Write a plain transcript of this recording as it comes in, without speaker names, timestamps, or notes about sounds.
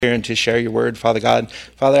Here and to share your word, Father God.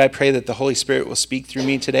 Father, I pray that the Holy Spirit will speak through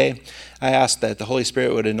me today. I ask that the Holy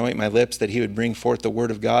Spirit would anoint my lips, that he would bring forth the word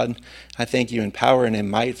of God. I thank you in power and in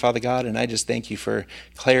might, Father God, and I just thank you for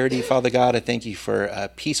clarity, Father God. I thank you for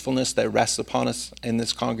peacefulness that rests upon us in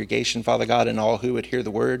this congregation, Father God, and all who would hear the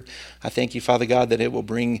word. I thank you, Father God, that it will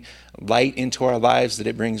bring light into our lives, that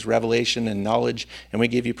it brings revelation and knowledge, and we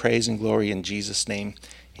give you praise and glory in Jesus' name.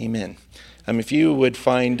 Amen. If you would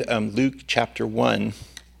find Luke chapter 1.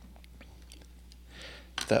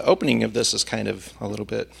 The opening of this is kind of a little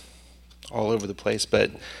bit all over the place,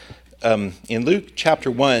 but in Luke chapter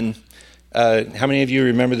 1, how many of you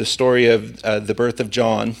remember the story of the birth of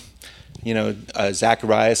John? You know,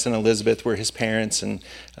 Zacharias and Elizabeth were his parents, and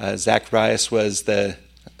Zacharias was a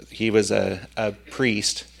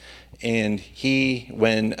priest, and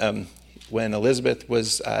when Elizabeth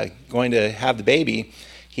was going to have the baby,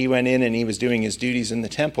 he went in and he was doing his duties in the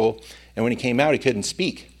temple, and when he came out, he couldn't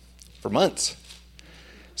speak for months.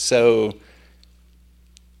 So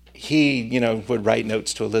he, would write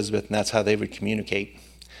notes to Elizabeth, and that's how they would communicate.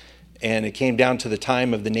 And it came down to the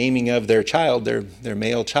time of the naming of their child, their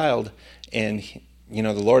male child, and,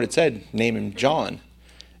 the Lord had said, name him John.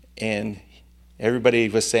 And everybody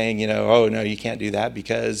was saying, oh, no, you can't do that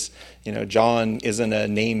because, John isn't a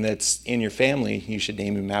name that's in your family. You should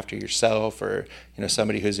name him after yourself or,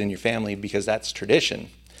 somebody who's in your family because that's tradition.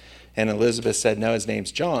 And Elizabeth said, no, his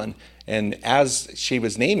name's John. And as she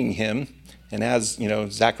was naming him, and as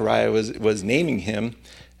Zechariah was naming him,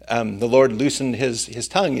 the Lord loosened his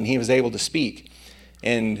tongue, and he was able to speak.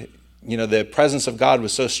 And the presence of God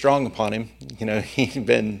was so strong upon him. He'd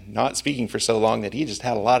been not speaking for so long that he just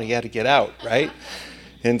had a lot he had to get out, right?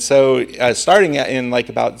 And so starting in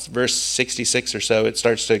about verse 66 or so, it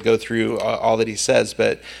starts to go through all that he says.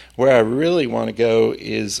 But where I really want to go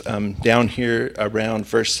is down here around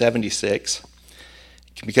verse 76,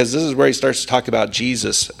 because this is where he starts to talk about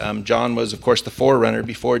Jesus. John was, of course, the forerunner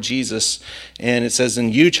before Jesus. And it says,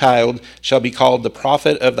 "And you, child, shall be called the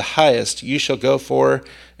prophet of the highest. You shall go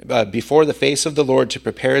before the face of the Lord to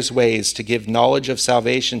prepare his ways, to give knowledge of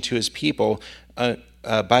salvation to his people,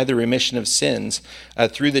 by the remission of sins,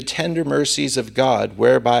 through the tender mercies of God,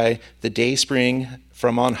 whereby the dayspring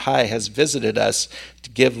from on high has visited us, to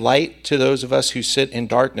give light to those of us who sit in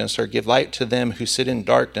darkness, or give light to them who sit in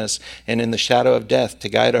darkness and in the shadow of death, to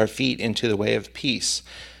guide our feet into the way of peace."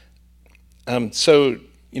 So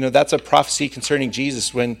that's a prophecy concerning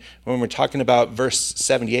Jesus. When we're talking about verse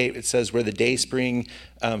 78, it says, where the dayspring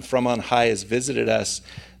from on high has visited us.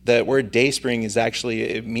 The word dayspring is actually,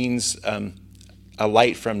 it means a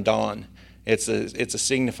light from dawn. It's a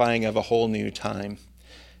signifying of a whole new time.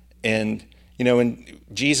 And when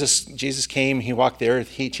Jesus came, he walked the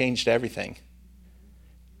earth, he changed everything.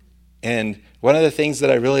 And one of the things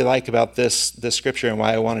that I really like about this scripture and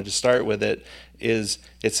why I wanted to start with it is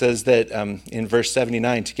it says that in verse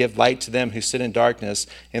 79, to give light to them who sit in darkness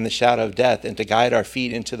in the shadow of death, and to guide our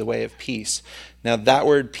feet into the way of peace. Now that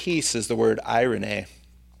word peace is the word irene.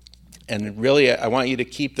 And really, I want you to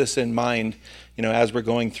keep this in mind, as we're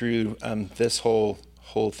going through this whole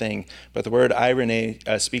thing. But the word irene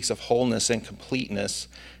speaks of wholeness and completeness.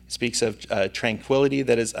 It speaks of tranquility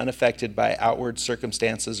that is unaffected by outward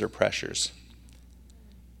circumstances or pressures.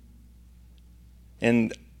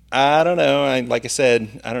 And I don't know, like I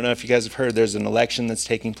said, I don't know if you guys have heard, there's an election that's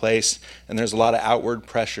taking place, and there's a lot of outward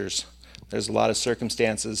pressures. There's a lot of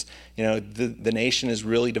circumstances. The nation is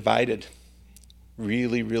really divided.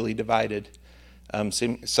 Really, really divided. A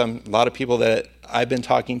lot of people that I've been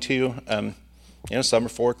talking to, some are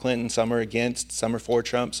for Clinton, some are against, some are for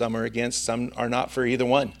Trump, some are against, some are not for either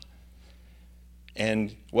one.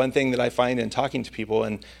 And one thing that I find in talking to people,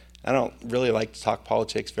 and I don't really like to talk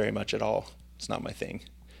politics very much at all. It's not my thing.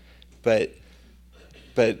 But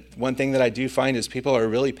one thing that I do find is people are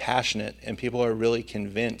really passionate, and people are really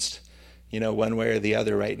convinced, one way or the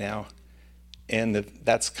other right now. And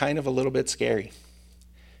that's kind of a little bit scary.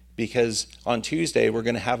 Because on Tuesday, we're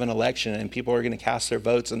going to have an election, and people are going to cast their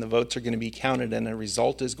votes, and the votes are going to be counted, and a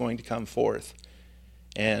result is going to come forth.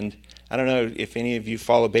 And I don't know if any of you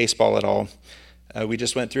follow baseball at all. We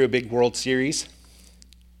just went through a big World Series.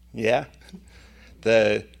 Yeah.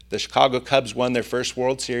 The Chicago Cubs won their first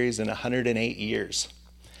World Series in 108 years.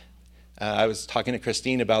 I was talking to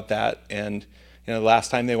Christine about that, and the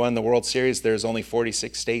last time they won the World Series, there's only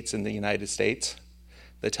 46 states in the United States.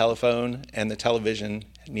 The telephone and the television,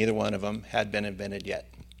 neither one of them had been invented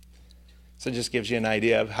yet. So it just gives you an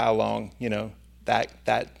idea of how long,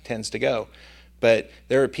 that tends to go. But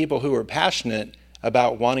there are people who are passionate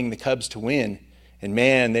about wanting the Cubs to win, And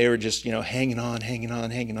man, they were just, hanging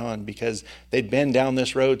on because they'd been down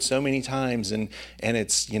this road so many times, and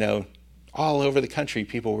it's, all over the country,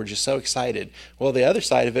 people were just so excited. Well, the other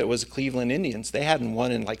side of it was the Cleveland Indians. They hadn't won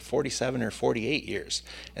in like 47 or 48 years,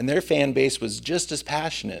 and their fan base was just as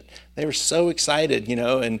passionate. They were so excited,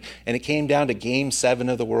 and it came down to Game 7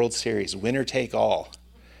 of the World Series, winner take all.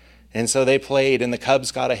 And so they played, and the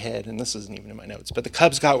Cubs got ahead, and this isn't even in my notes, but the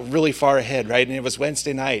Cubs got really far ahead, right? And it was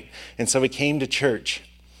Wednesday night, and so we came to church,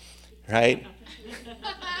 right?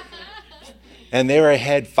 And they were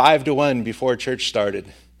ahead 5-1 before church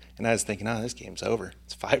started. And I was thinking, this game's over.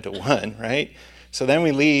 It's 5-1, right? So then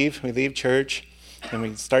we leave church, and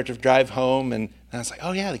we start to drive home, and I was like,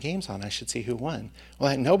 oh yeah, the game's on. I should see who won.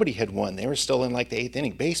 Well, nobody had won. They were still in like the 8th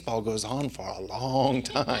inning. Baseball goes on for a long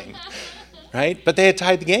time, right? But they had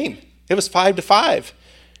tied the game. It was 5-5.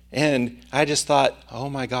 And I just thought,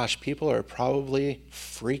 oh my gosh, people are probably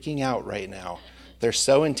freaking out right now. They're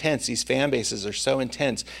so intense. These fan bases are so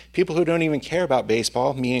intense. People who don't even care about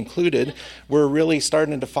baseball, me included, were really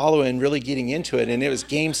starting to follow and really getting into it. And it was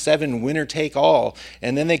Game 7, winner take all.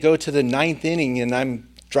 And then they go to the 9th inning, and I'm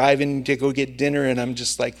driving to go get dinner, and I'm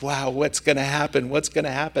just like, wow, what's going to happen? What's going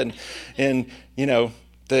to happen? And, the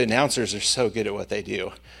announcers are so good at what they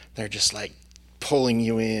do. They're just like pulling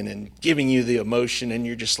you in and giving you the emotion, and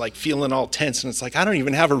you're just like feeling all tense. And it's like, I don't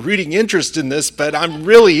even have a rooting interest in this, but I'm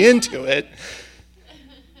really into it.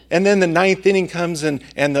 And then the 9th inning comes, and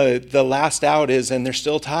the last out is, and they're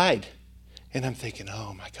still tied. And I'm thinking,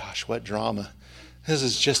 oh my gosh, what drama. This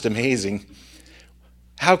is just amazing.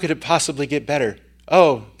 How could it possibly get better?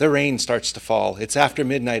 Oh, the rain starts to fall. It's after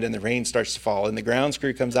midnight, and the rain starts to fall, and the grounds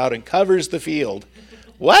crew comes out and covers the field.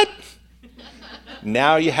 What?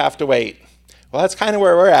 Now you have to wait. Well, that's kind of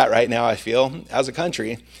where we're at right now, I feel, as a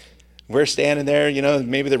country. We're standing there,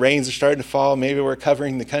 maybe the rains are starting to fall, maybe we're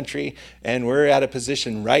covering the country, and we're at a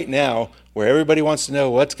position right now where everybody wants to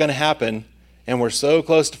know what's going to happen, and we're so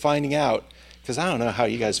close to finding out, because I don't know how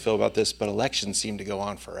you guys feel about this, but elections seem to go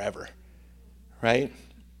on forever, right?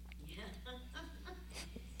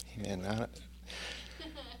 Amen.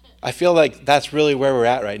 I feel like that's really where we're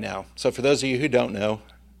at right now. So for those of you who don't know,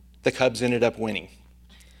 the Cubs ended up winning.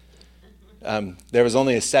 There was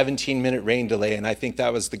only a 17-minute rain delay, and I think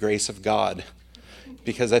that was the grace of God.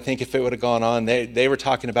 Because I think if it would have gone on, they were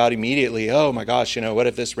talking about immediately, oh my gosh, what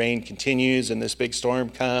if this rain continues and this big storm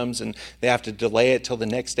comes and they have to delay it till the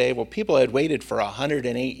next day? Well, people had waited for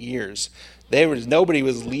 108 years. Nobody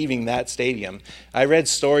was leaving that stadium. I read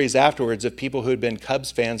stories afterwards of people who had been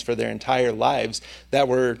Cubs fans for their entire lives that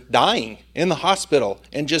were dying in the hospital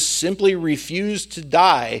and just simply refused to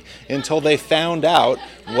die until they found out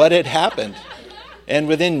what had happened. And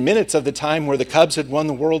within minutes of the time where the Cubs had won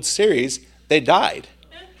the World Series, they died.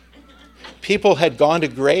 People had gone to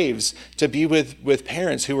graves to be with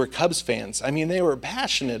parents who were Cubs fans. I mean, they were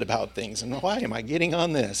passionate about things. And why am I getting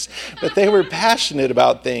on this? But they were passionate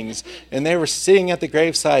about things. And they were sitting at the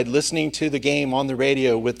graveside listening to the game on the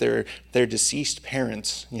radio with their deceased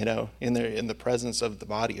parents, in the presence of the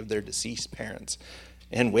body of their deceased parents.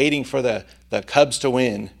 And waiting for the Cubs to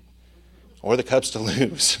win or the Cubs to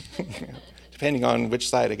lose, depending on which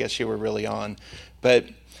side I guess you were really on. But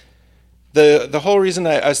the whole reason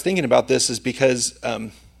I was thinking about this is because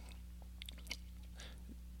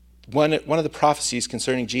one of the prophecies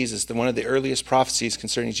concerning Jesus, one of the earliest prophecies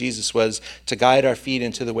concerning Jesus was to guide our feet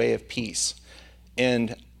into the way of peace.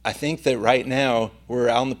 And I think that right now we're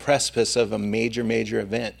on the precipice of a major, major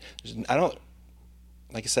event. Like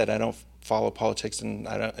I said, I don't follow politics, and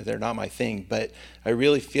they're not my thing, but I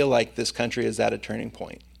really feel like this country is at a turning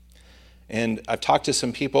point. And I've talked to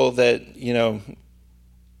some people that,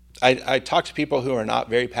 I talk to people who are not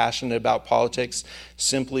very passionate about politics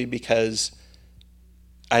simply because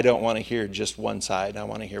I don't want to hear just one side. I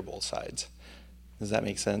want to hear both sides. Does that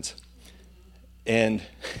make sense? And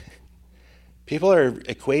people are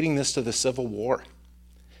equating this to the Civil War.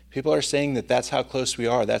 People are saying that that's how close we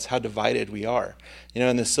are. That's how divided we are.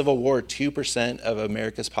 In the Civil War, 2% of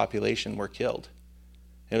America's population were killed.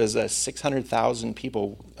 It was 600,000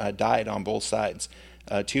 people died on both sides.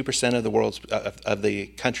 2% of the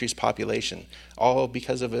country's population, all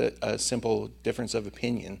because of a simple difference of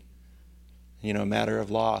opinion, a matter of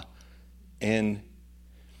law. And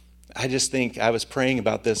I just think I was praying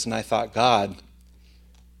about this, and I thought, God,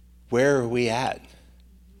 where are we at?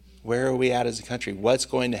 Where are we at as a country? What's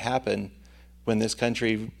going to happen when this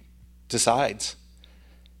country decides?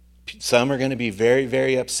 Some are going to be very,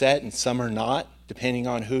 very upset, and some are not, depending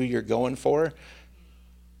on who you're going for.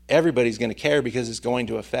 Everybody's going to care because it's going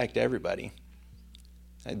to affect everybody.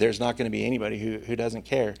 There's not going to be anybody who doesn't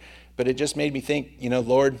care. But it just made me think,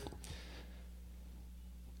 Lord,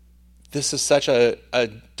 this is such a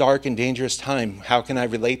dark and dangerous time. How can I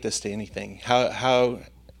relate this to anything?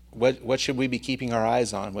 What should we be keeping our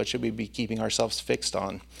eyes on? What should we be keeping ourselves fixed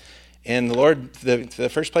on? And the Lord, the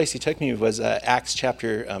first place he took me was Acts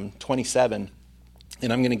chapter 27.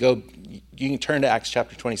 And I'm going to go, you can turn to Acts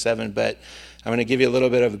chapter 27, but I'm going to give you a little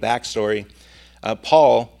bit of a backstory.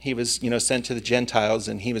 Paul, he was sent to the Gentiles,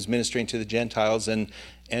 and he was ministering to the Gentiles.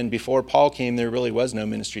 And before Paul came, there really was no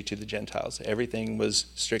ministry to the Gentiles. Everything was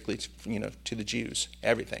strictly to the Jews,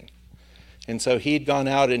 everything. And so he'd gone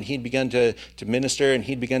out and he'd begun to minister, and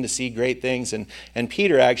he'd begun to see great things. And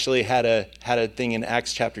Peter actually had a thing in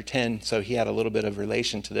Acts chapter 10, so he had a little bit of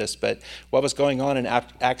relation to this. But what was going on in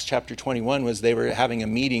Acts chapter 21 was they were having a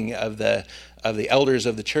meeting of the elders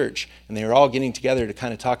of the church, and they were all getting together to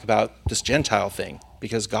kind of talk about this Gentile thing,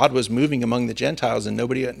 because God was moving among the Gentiles, and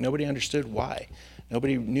nobody understood why.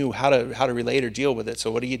 Nobody knew how to relate or deal with it.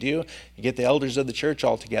 So what do? You get the elders of the church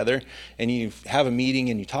all together, and you have a meeting,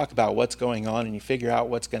 and you talk about what's going on, and you figure out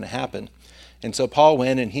what's going to happen. And so Paul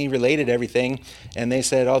went, and he related everything, and they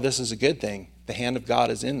said, oh, this is a good thing. The hand of God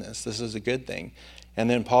is in this. This is a good thing. And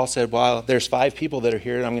then Paul said, well, there's 5 people that are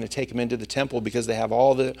here, and I'm going to take them into the temple because they have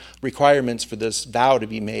all the requirements for this vow to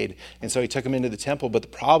be made. And so he took them into the temple, but the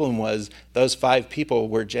problem was those 5 people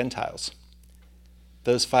were Gentiles.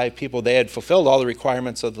 Those 5 people, they had fulfilled all the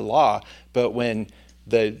requirements of the law, but when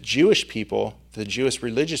the Jewish people, the Jewish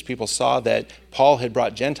religious people, saw that Paul had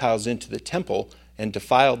brought Gentiles into the temple and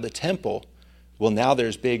defiled the temple, well, now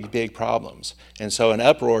there's big problems. And so an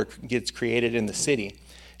uproar gets created in the city.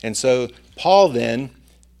 And so Paul then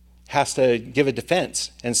has to give a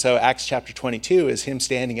defense. And so Acts chapter 22 is him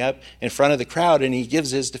standing up in front of the crowd, and he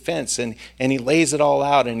gives his defense, and he lays it all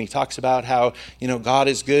out, and he talks about how, God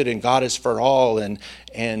is good and God is for all, and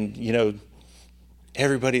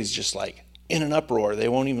everybody's just like in an uproar. They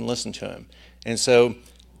won't even listen to him. And so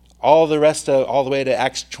all the way to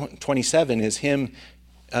Acts 27 is him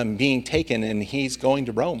being taken, and he's going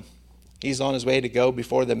to Rome. He's on his way to go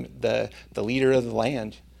before the leader of the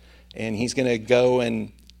land, and he's going to go,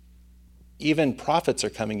 and even prophets are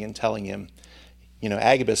coming and telling him.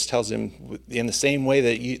 Agabus tells him, in the same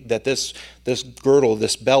way that this girdle,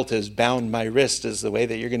 this belt has bound my wrist, is the way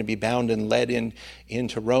that you're going to be bound and led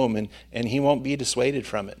into Rome, and he won't be dissuaded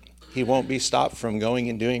from it. He won't be stopped from going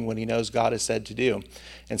and doing what he knows God has said to do.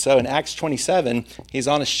 And so in Acts 27, he's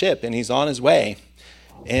on a ship, and he's on his way.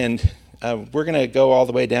 And we're going to go all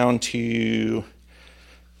the way down to,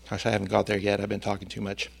 gosh, I haven't got there yet. I've been talking too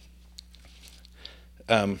much.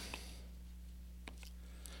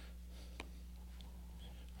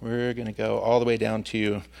 We're going to go all the way down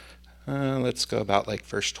to, let's go about like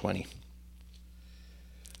verse 20.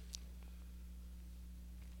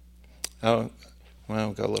 Oh, well,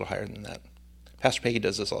 we'll go a little higher than that. Pastor Peggy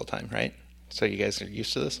does this all the time, right? So you guys are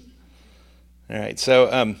used to this? All right,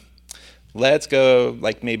 so let's go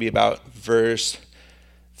like maybe about verse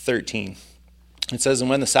 13. It says, and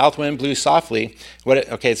when the south wind blew softly,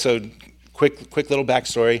 so quick little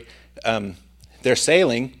backstory. They're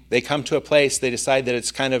sailing. They come to a place. They decide that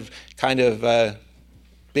it's kind of a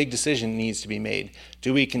big decision needs to be made.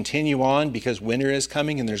 Do we continue on because winter is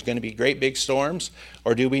coming and there's going to be great big storms,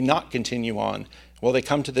 or do we not continue on? Well, they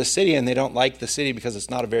come to this city, and they don't like the city because it's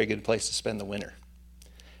not a very good place to spend the winter.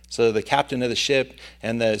 So the captain of the ship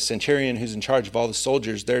and the centurion who's in charge of all the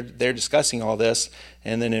soldiers, they're discussing all this.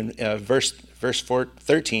 And then in verse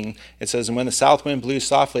 13, it says, and when the south wind blew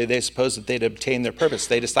softly, they supposed that they'd obtained their purpose.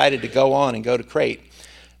 They decided to go on and go to Crete.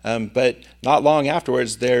 But not long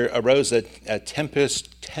afterwards, there arose a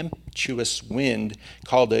tempestuous wind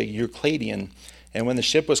called a Euroclydon. And when the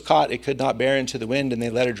ship was caught, it could not bear into the wind, and they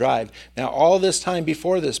let her drive. Now, all this time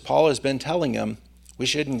before this, Paul has been telling them, we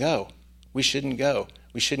shouldn't go. We shouldn't go.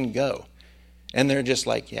 We shouldn't go. And they're just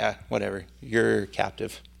like, yeah, whatever. You're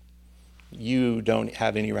captive. You don't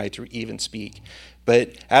have any right to even speak.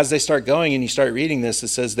 But as they start going and you start reading this, it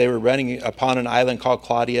says they were running upon an island called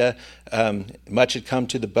Claudia. Much had come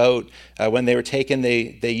to the boat. When they were taken,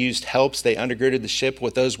 they used helps. They undergirded the ship.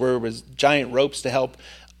 What those were was giant ropes to help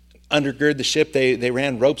undergird the ship. They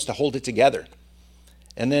ran ropes to hold it together.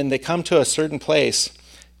 And then they come to a certain place.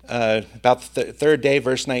 About the third day,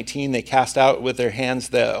 verse 19, they cast out with their hands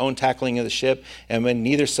the own tackling of the ship. And when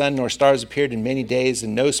neither sun nor stars appeared in many days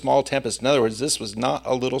and no small tempest, in other words, this was not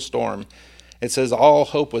a little storm. It says all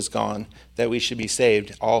hope was gone that we should be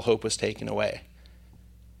saved. All hope was taken away.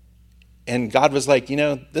 And God was like,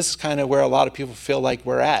 this is kind of where a lot of people feel like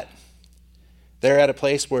we're at. They're at a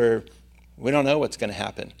place where we don't know what's going to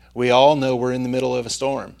happen. We all know we're in the middle of a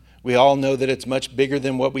storm. We all know that it's much bigger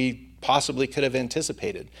than what we possibly could have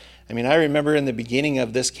anticipated. I mean, I remember in the beginning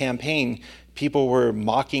of this campaign, people were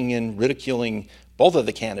mocking and ridiculing both of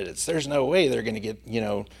the candidates. There's no way they're going to get,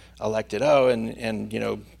 elected. And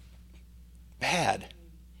bad.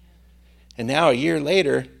 And now a year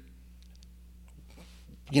later,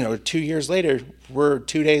 2 years later, we're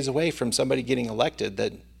 2 days away from somebody getting elected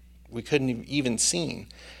that we couldn't have even seen.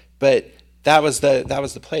 But that was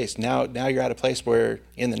the place. Now you're at a place where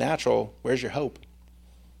in the natural, where's your hope?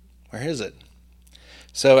 Where is it?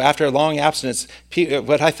 So after a long abstinence,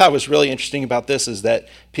 what I thought was really interesting about this is that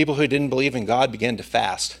people who didn't believe in God began to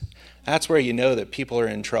fast. That's where you know that people are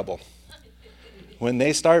in trouble. When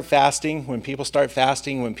they start fasting, when people start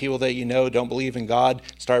fasting, when people that don't believe in God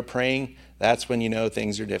start praying, that's when you know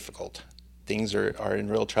things are difficult. Things are in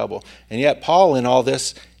real trouble. And yet Paul in all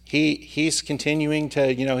this, he's continuing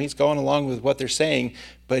to, he's going along with what they're saying,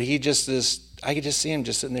 but he just is, I could just see him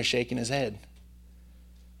just sitting there shaking his head.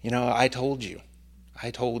 I told you. I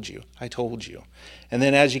told you. I told you. And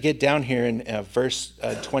then as you get down here in verse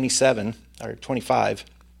 27 or 25,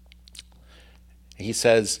 he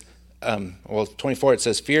says, 24, it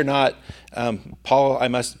says, "Fear not,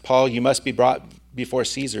 Paul, you must be brought before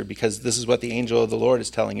Caesar, because this is what the angel of the Lord is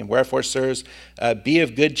telling him. Wherefore, sirs, be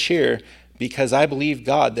of good cheer, because I believe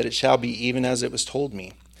God that it shall be even as it was told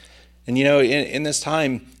me." And in this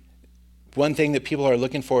time, one thing that people are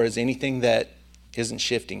looking for is anything that isn't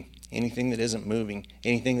shifting, anything that isn't moving,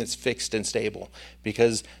 anything that's fixed and stable,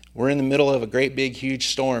 because we're in the middle of a great big huge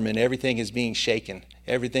storm and everything is being shaken,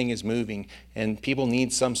 everything is moving, and people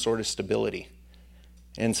need some sort of stability.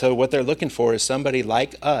 And so what they're looking for is somebody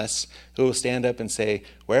like us who will stand up and say,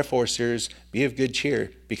 "Wherefore, sirs, be of good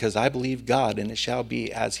cheer, because I believe God, and it shall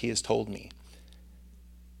be as he has told me."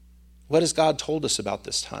 What has God told us about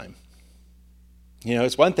this time?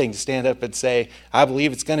 It's one thing to stand up and say, "I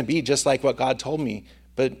believe it's going to be just like what God told me,"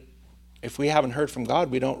 but if we haven't heard from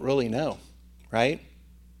God, we don't really know, right?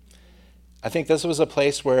 I think this was a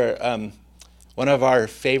place where one of our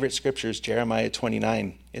favorite scriptures, Jeremiah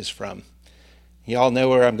 29, is from. You all know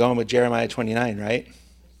where I'm going with Jeremiah 29, right?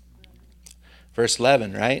 Verse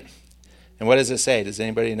 11, right? And what does it say? Does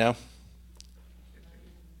anybody know?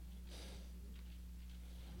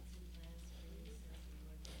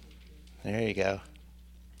 There you go.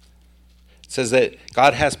 It says that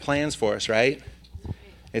God has plans for us, right?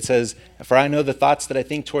 It says, "For I know the thoughts that I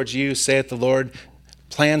think towards you, saith the Lord,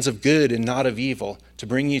 plans of good and not of evil, to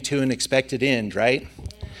bring you to an expected end," right?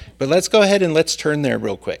 But let's go ahead and let's turn there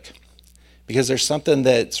real quick, because there's something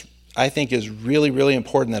that I think is really, really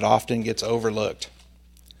important that often gets overlooked.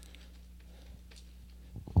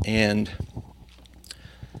 And,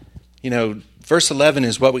 verse 11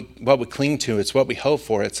 is what we cling to. It's what we hope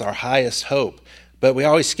for. It's our highest hope. But we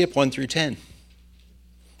always skip 1 through 10.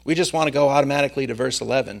 We just want to go automatically to verse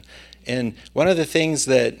 11. And one of the things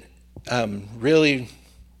that really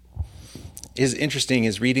is interesting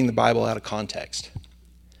is reading the Bible out of context.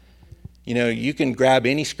 You can grab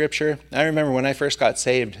any scripture. I remember when I first got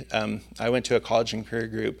saved, I went to a college and career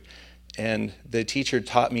group, and the teacher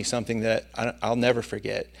taught me something that I'll never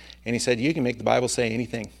forget. And he said, "You can make the Bible say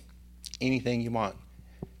anything you want.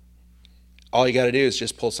 All you got to do is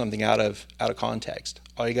just pull something out of context.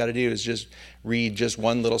 All you got to do is just read just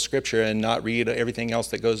one little scripture and not read everything else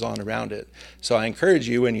that goes on around it." So I encourage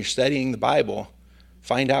you, when you're studying the Bible,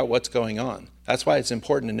 find out what's going on. That's why it's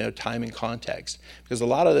important to know time and context, because a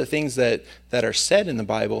lot of the things that are said in the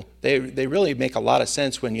Bible, they really make a lot of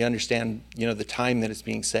sense when you understand, the time that it's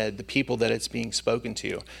being said, the people that it's being spoken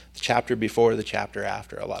to, the chapter before, the chapter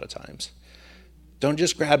after, a lot of times. Don't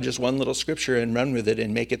just grab just one little scripture and run with it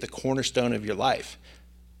and make it the cornerstone of your life.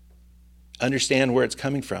 Understand where it's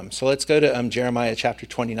coming from. So let's go to Jeremiah chapter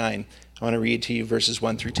 29. I want to read to you verses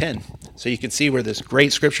 1 through 10, so you can see where this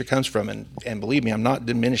great scripture comes from. And believe me, I'm not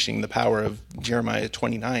diminishing the power of Jeremiah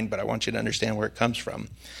 29, but I want you to understand where it comes from.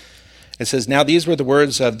 It says, "Now these were the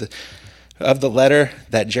words of the letter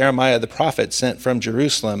that Jeremiah the prophet sent from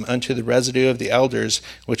Jerusalem unto the residue of the elders,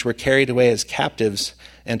 which were carried away as captives,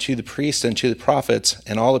 and to the priests and to the prophets,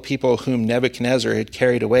 and all the people whom Nebuchadnezzar had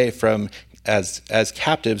carried away as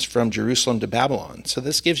captives from Jerusalem to Babylon." So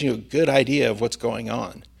this gives you a good idea of what's going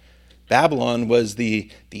on. Babylon was the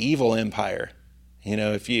evil empire.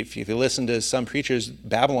 If you listen to some preachers,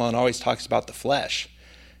 Babylon always talks about the flesh.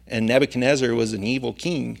 And Nebuchadnezzar was an evil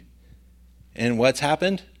king. And what's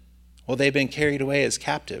happened? Well, they've been carried away as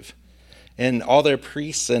captive. And all their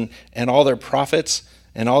priests and all their prophets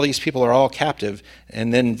and all these people are all captive.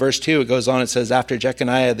 And then verse 2, it goes on, it says, "After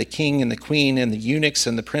Jeconiah the king and the queen and the eunuchs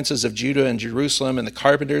and the princes of Judah and Jerusalem and the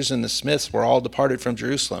carpenters and the smiths were all departed from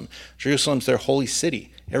Jerusalem." Jerusalem's their holy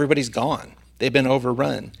city. Everybody's gone. They've been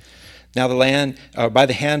overrun. Now the land, by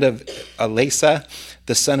the hand of Elasa,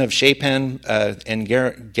 the son of Shaphan, and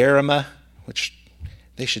Garama, which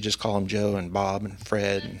they should just call him Joe and Bob and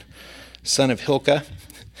Fred, and son of Hilkiah,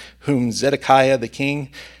 whom Zedekiah the king,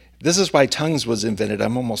 this is why tongues was invented,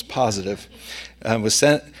 I'm almost positive, was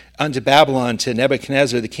sent unto Babylon to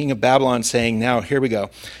Nebuchadnezzar, the king of Babylon, saying, now here we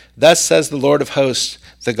go. Thus says the Lord of hosts,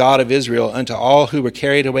 the God of Israel, unto all who were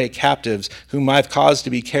carried away captives, whom I've caused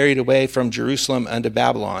to be carried away from Jerusalem unto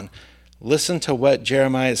Babylon. Listen to what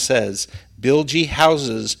Jeremiah says. Build ye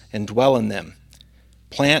houses and dwell in them.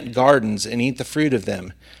 Plant gardens and eat the fruit of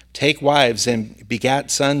them. Take wives and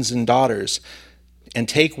begat sons and daughters. And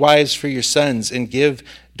take wives for your sons and give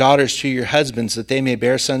daughters to your husbands, that they may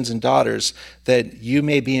bear sons and daughters, that you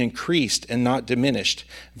may be increased and not diminished.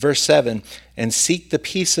 Verse 7, and seek the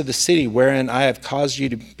peace of the city wherein I have caused you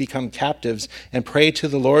to become captives, and pray to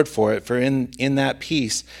the Lord for it, for in that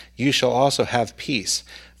peace you shall also have peace.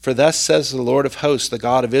 For thus says the Lord of hosts, the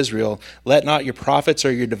God of Israel, let not your prophets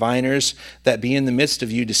or your diviners that be in the midst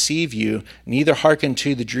of you deceive you, neither hearken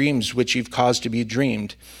to the dreams which you've caused to be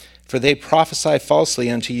dreamed. For they prophesy falsely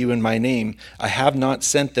unto you in my name. I have not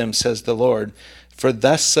sent them, says the Lord. For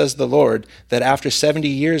thus says the Lord, that after 70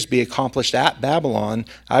 years be accomplished at Babylon,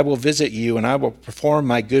 I will visit you, and I will perform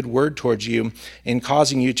my good word towards you in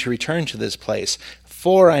causing you to return to this place.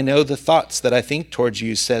 For I know the thoughts that I think towards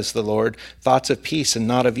you, says the Lord, thoughts of peace and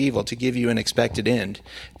not of evil, to give you an expected end.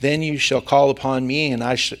 Then you shall call upon me,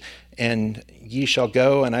 and ye shall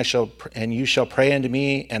go, and you shall pray unto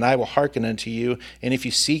me, and I will hearken unto you. And if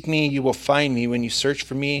you seek me, you will find me when you search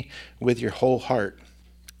for me with your whole heart.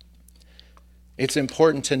 It's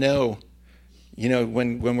important to know,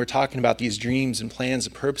 when we're talking about these dreams and plans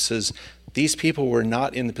and purposes, these people were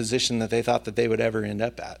not in the position that they thought that they would ever end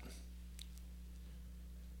up at.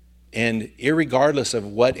 And irregardless of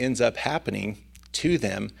what ends up happening to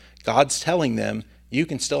them, God's telling them, you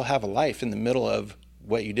can still have a life in the middle of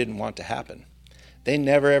what you didn't want to happen. They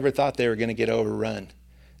never ever thought they were going to get overrun.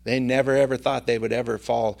 They never ever thought they would ever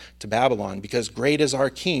fall to Babylon, because great is our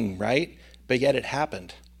king, right? But yet it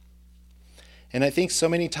happened. And I think so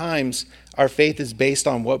many times our faith is based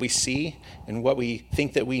on what we see and what we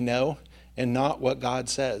think that we know, and not what God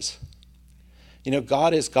says.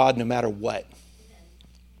 God is God no matter what.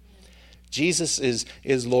 Jesus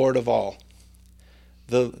is Lord of all.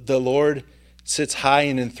 The Lord sits high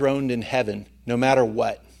and enthroned in heaven no matter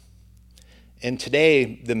what. And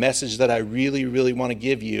today, the message that I really, really want to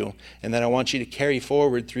give you, and that I want you to carry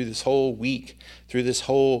forward through this whole week, through this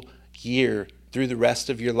whole year, through the rest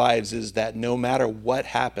of your lives, is that no matter what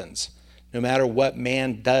happens, no matter what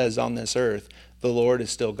man does on this earth, the Lord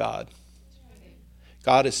is still God.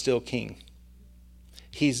 God is still king.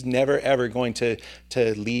 He's never, ever going to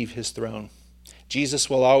leave his throne. Jesus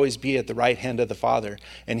will always be at the right hand of the Father,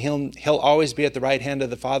 and he'll always be at the right hand of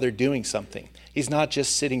the Father doing something. He's not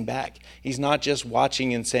just sitting back. He's not just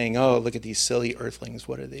watching and saying, oh, look at these silly earthlings.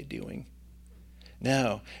 What are they doing?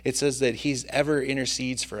 No, it says that he's ever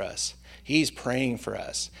intercedes for us. He's praying for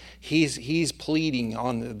us. He's pleading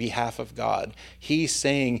on the behalf of God. He's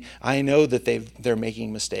saying, I know that they're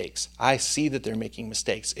making mistakes. I see that they're making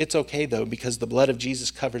mistakes. It's okay, though, because the blood of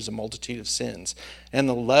Jesus covers a multitude of sins, and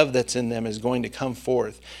the love that's in them is going to come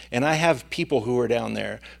forth. And I have people who are down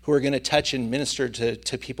there who are going to touch and minister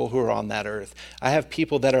to people who are on that earth. I have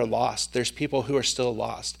people that are lost. There's people who are still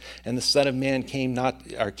lost. And the Son of Man came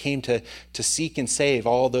to seek and save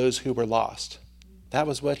all those who were lost. That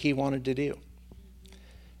was what he wanted to do.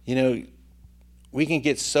 We can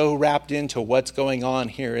get so wrapped into what's going on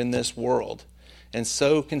here in this world, and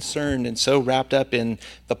so concerned and so wrapped up in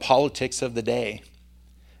the politics of the day,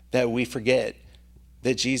 that we forget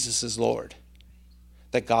that Jesus is Lord,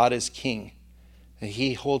 that God is king, that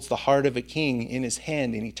he holds the heart of a king in his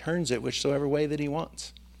hand, and he turns it whichsoever way that he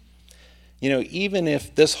wants. Even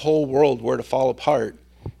if this whole world were to fall apart,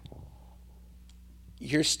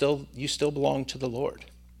 you still belong to the Lord.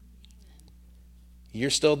 You're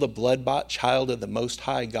still the blood-bought child of the Most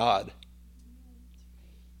High God.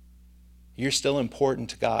 You're still important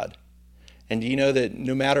to God. And do you know that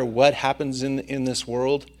no matter what happens in this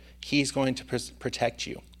world, he's going to protect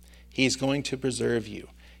you. He's going to preserve you.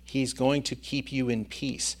 He's going to keep you in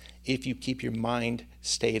peace if you keep your mind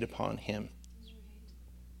stayed upon him.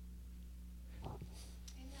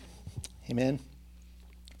 Amen.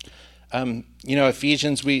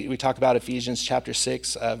 Ephesians, we talk about Ephesians chapter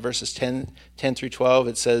 6, verses 10 through 12.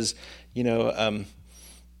 It says,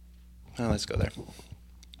 let's go there.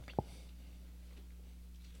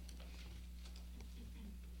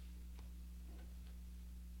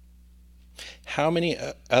 How many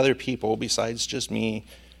other people besides just me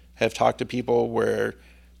have talked to people where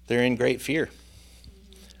they're in great fear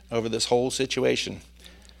over this whole situation.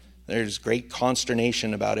 There's great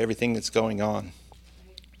consternation about everything that's going on.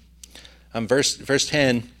 Verse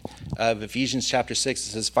 10 of Ephesians chapter 6,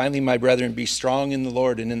 it says, "Finally, my brethren, be strong in the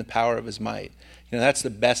Lord and in the power of his might." That's the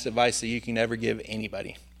best advice that you can ever give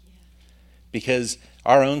anybody. Because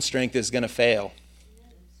our own strength is going to fail.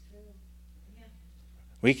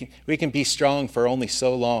 We can be strong for only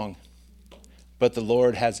so long, but the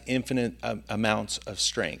Lord has infinite amounts of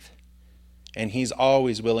strength. And he's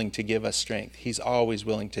always willing to give us strength. He's always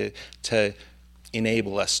willing to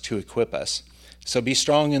enable us, to equip us. So be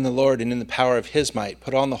strong in the Lord and in the power of his might.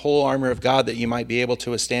 Put on the whole armor of God that you might be able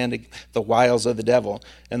to withstand the wiles of the devil.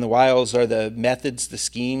 And the wiles are the methods, the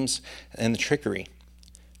schemes, and the trickery.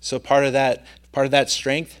 So part of that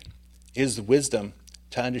strength is the wisdom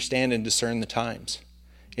to understand and discern the times.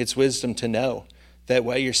 It's wisdom to know that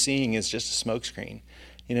what you're seeing is just a smokescreen.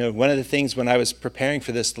 One of the things when I was preparing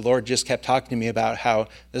for this, the Lord just kept talking to me about how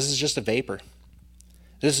this is just a vapor.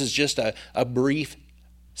 This is just a brief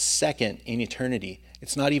second in eternity.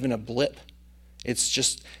 It's not even a blip. It's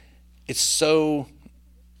so,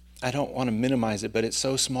 I don't want to minimize it, but it's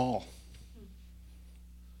so small.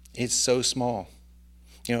 It's so small.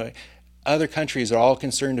 Other countries are all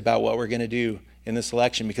concerned about what we're going to do in this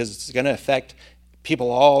election because it's going to affect people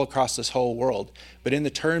all across this whole world. But in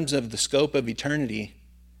the terms of the scope of eternity,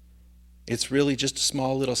 it's really just a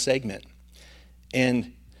small little segment.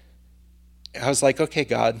 And I was like, okay,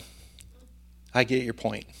 God, I get your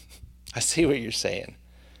point. I see what you're saying.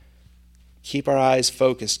 Keep our eyes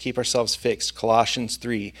focused, keep ourselves fixed. Colossians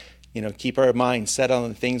 3, keep our minds set on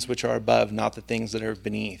the things which are above, not the things that are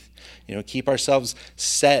beneath. Keep ourselves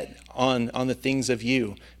set on the things of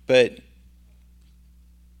you. But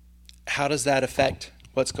how does that affect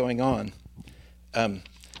what's going on? Then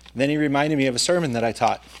he reminded me of a sermon that I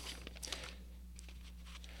taught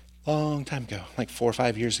long time ago, like 4 or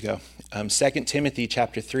 5 years ago. 2 Timothy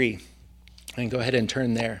chapter 3. And go ahead and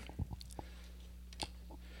turn there.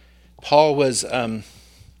 Paul was,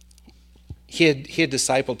 he had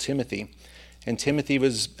discipled Timothy. And Timothy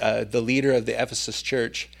was the leader of the Ephesus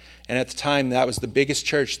church. And at the time, that was the biggest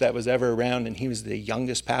church that was ever around. And he was the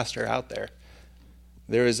youngest pastor out there.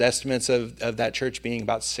 There was estimates of that church being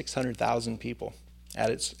about 600,000 people at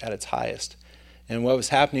its highest. And what was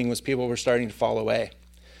happening was people were starting to fall away.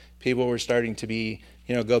 People were starting to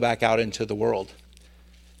go back out into the world.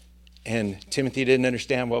 And Timothy didn't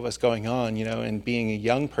understand what was going on, and being a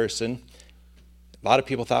young person, a lot of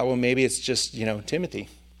people thought, well, maybe it's just, Timothy.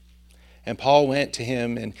 And Paul went to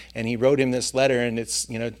him and he wrote him this letter, and it's,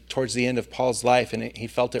 towards the end of Paul's life, and he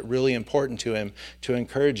felt it really important to him to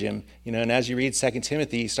encourage him, and as you read 2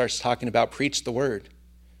 Timothy, he starts talking about preach the word.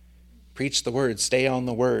 Preach the word, stay on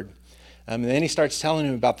the word. And then he starts telling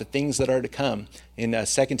him about the things that are to come. In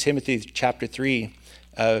 2 Timothy chapter 3,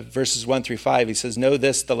 verses 1 through 5, he says, "Know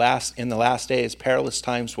this, in the last days perilous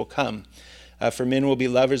times will come. For men will be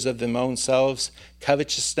lovers of their own selves,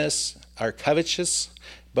 covetous,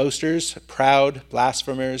 boasters, proud,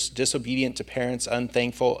 blasphemers, disobedient to parents,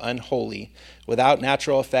 unthankful, unholy, without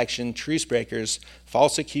natural affection, truce breakers,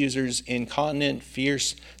 false accusers, incontinent,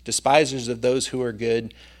 fierce, despisers of those who are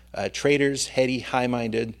good, traitors, heady,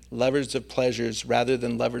 high-minded, lovers of pleasures rather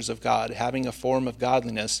than lovers of God, having a form of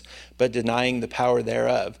godliness, but denying the power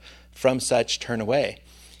thereof. From such turn away."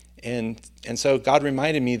 And so God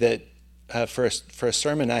reminded me that for a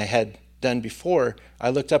sermon I had done before, I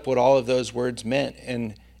looked up what all of those words meant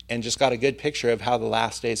and just got a good picture of how the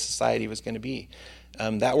last day society was going to be.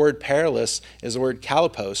 That word perilous is the word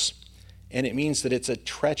kalipos, and it means that it's a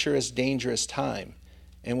treacherous, dangerous time.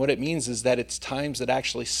 And what it means is that it's times that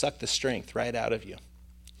actually suck the strength right out of you.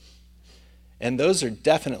 And those are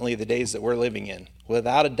definitely the days that we're living in.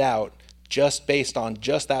 Without a doubt, just based on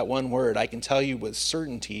just that one word, I can tell you with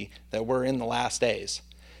certainty that we're in the last days.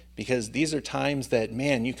 Because these are times that,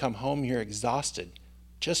 man, you come home, you're exhausted.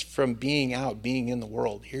 Just from being out, being in the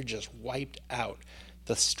world, you're just wiped out.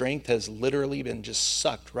 The strength has literally been just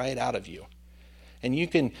sucked right out of you. And you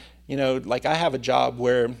can, like I have a job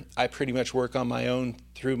where I pretty much work on my own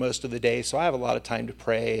through most of the day, so I have a lot of time to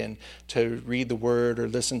pray and to read the Word or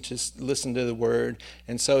listen to the Word.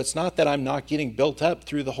 And so it's not that I'm not getting built up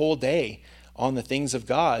through the whole day on the things of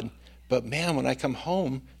God, but man, when I come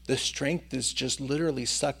home, the strength is just literally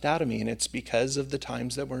sucked out of me, and it's because of the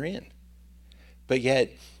times that we're in. But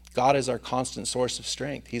yet, God is our constant source of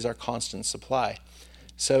strength. He's our constant supply.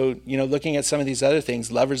 So, looking at some of these other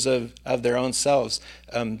things, lovers of their own selves,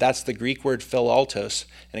 that's the Greek word philaltos,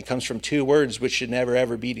 and it comes from two words which should never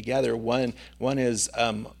ever be together. One is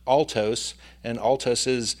altos, and altos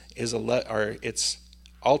is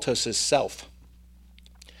self.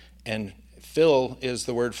 And phil is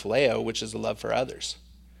the word phileo, which is the love for others.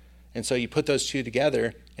 And so you put those two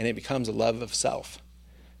together, and it becomes a love of self.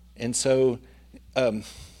 And so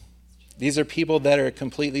these are people that are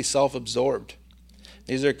completely self-absorbed.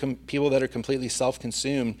 These are people that are completely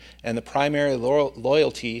self-consumed, and the primary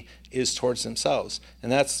loyalty is towards themselves.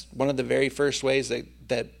 And that's one of the very first ways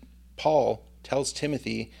that Paul tells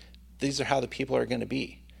Timothy, these are how the people are going to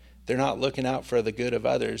be. They're not looking out for the good of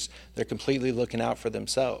others. They're completely looking out for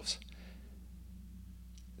themselves.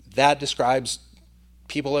 That describes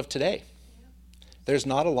people of today. There's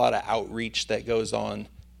not a lot of outreach that goes on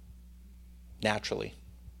naturally.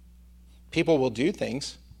 People will do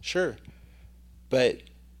things, sure, but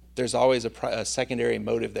there's always a secondary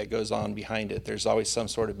motive that goes on behind it. There's always some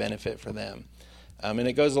sort of benefit for them. And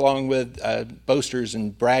it goes along with boasters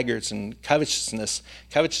and braggarts and covetousness.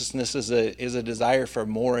 Covetousness is a desire for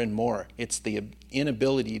more and more. It's the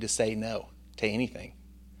inability to say no to anything.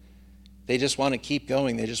 They just want to keep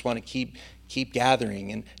going. They just want to keep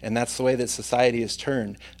gathering. And that's the way that society is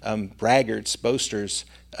turned. Braggarts, boasters,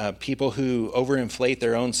 people who overinflate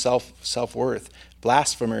their own self-worth.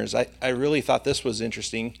 Blasphemers. I really thought this was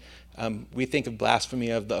interesting. We think of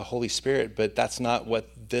blasphemy of the Holy Spirit, but that's not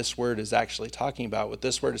what this word is actually talking about. What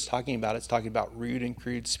this word is talking about, it's talking about rude and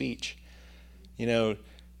crude speech. You know,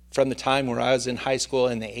 from the time where I was in high school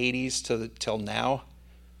in the 80s till now,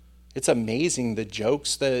 it's amazing the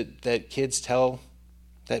jokes that kids tell,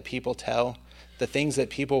 that people tell, the things that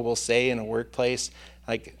people will say in a workplace.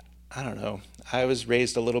 Like, I don't know. I was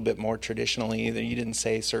raised a little bit more traditionally. You didn't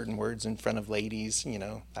say certain words in front of ladies. You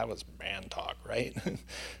know, that was man talk, right?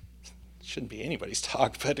 Shouldn't be anybody's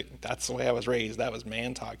talk, but that's the way I was raised. That was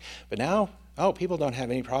man talk. But now, people don't have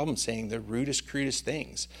any problem saying the rudest, crudest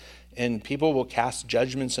things. And people will cast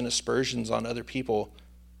judgments and aspersions on other people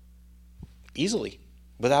easily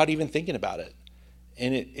without even thinking about it.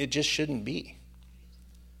 And it just shouldn't be.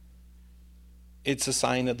 It's a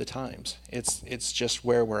sign of the times. It's just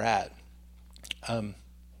where we're at.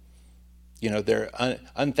 They're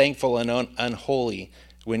unthankful and unholy.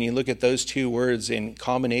 When you look at those two words in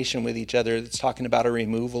combination with each other, it's talking about a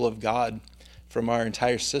removal of God from our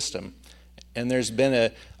entire system. And there's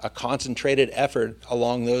been a concentrated effort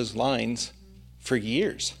along those lines for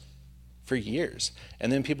years.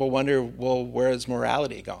 And then people wonder, well, where has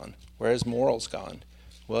morality gone? Where has morals gone?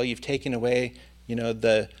 Well, you've taken away,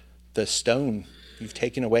 the stone. You've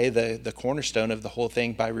taken away the cornerstone of the whole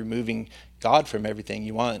thing by removing God from everything.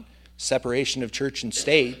 You want separation of church and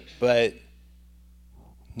state, but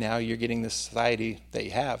now you're getting the society that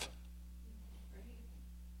you have.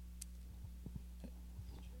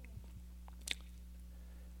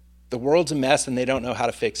 The world's a mess and they don't know how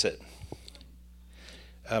to fix it.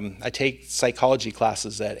 I take psychology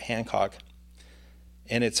classes at Hancock,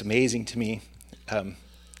 and it's amazing to me.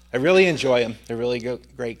 I really enjoy them. They're really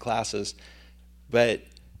great classes. But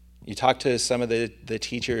you talk to some of the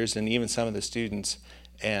teachers and even some of the students,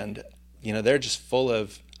 and they're just full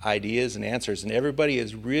of ideas and answers, and everybody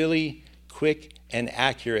is really quick and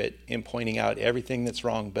accurate in pointing out everything that's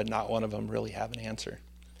wrong, but not one of them really have an answer.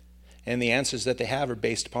 And the answers that they have are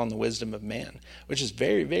based upon the wisdom of man, which is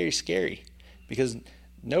very, very scary, because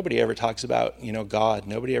nobody ever talks about God.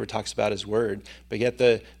 Nobody ever talks about his word. But yet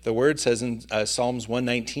the word says in Psalms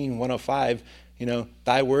 119, 105,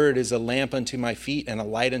 thy word is a lamp unto my feet and a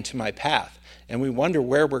light unto my path. And we wonder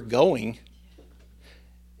where we're going.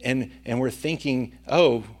 And we're thinking,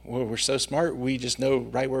 we're so smart, we just know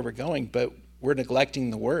right where we're going, but we're neglecting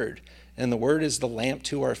the word. And the word is the lamp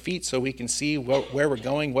to our feet so we can see where we're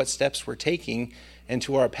going, what steps we're taking, and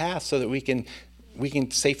to our path so that we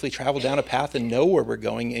can safely travel down a path and know where we're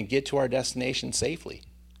going and get to our destination safely,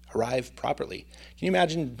 arrive properly. Can you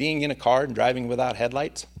imagine being in a car and driving without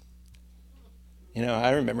headlights? I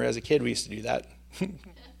remember as a kid we used to do that.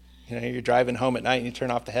 You're driving home at night and you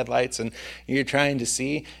turn off the headlights and you're trying to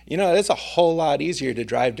see. It's a whole lot easier to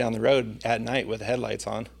drive down the road at night with the headlights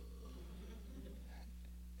on.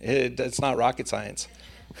 It's not rocket science.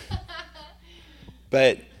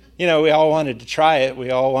 But, we all wanted to try it. We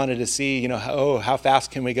all wanted to see, how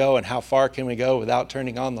fast can we go and how far can we go without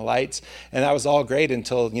turning on the lights. And that was all great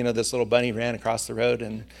until, this little bunny ran across the road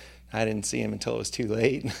and I didn't see him until it was too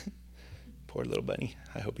late. Poor little bunny.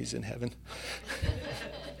 I hope he's in heaven.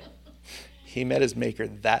 He met his maker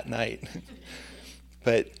that night.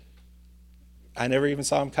 But I never even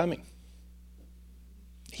saw him coming.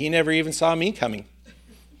 He never even saw me coming,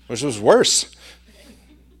 which was worse.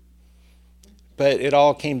 But it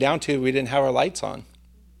all came down to we didn't have our lights on.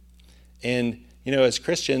 And, as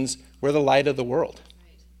Christians, we're the light of the world.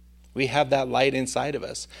 We have that light inside of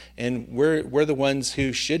us. And we're the ones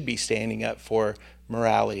who should be standing up for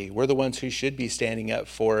morality. We're the ones who should be standing up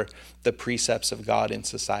for the precepts of God in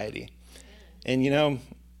society. And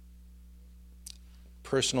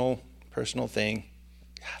personal thing.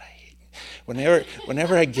 God,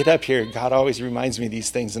 whenever I get up here, God always reminds me of these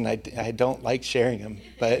things, and I don't like sharing them.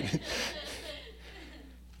 But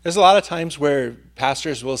there's a lot of times where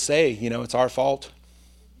pastors will say, it's our fault.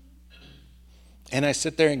 And I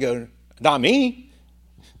sit there and go, not me.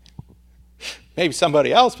 Maybe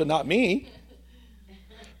somebody else, but not me.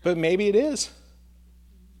 But maybe it is.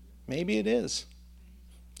 Maybe it is.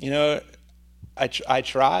 I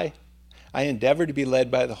try. I endeavor to be led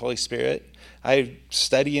by the Holy Spirit. I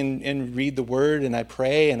study and read the Word, and I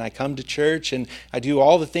pray, and I come to church, and I do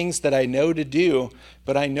all the things that I know to do.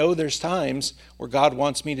 But I know there's times where God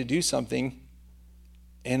wants me to do something,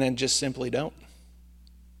 and I just simply don't.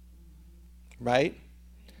 Right?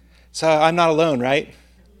 So I'm not alone, right?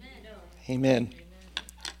 Amen.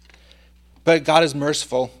 But God is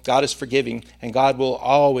merciful, God is forgiving, and God will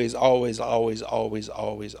always, always, always, always,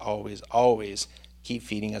 always, always, always keep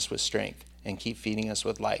feeding us with strength and keep feeding us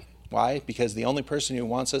with light. Why? Because the only person who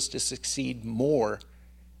wants us to succeed more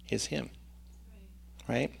is Him.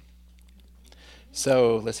 Right?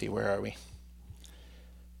 So, let's see, where are we?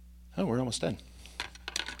 Oh, we're almost done.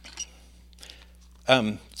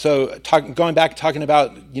 Going back, talking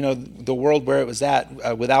about, the world where it was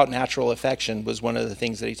at without natural affection was one of the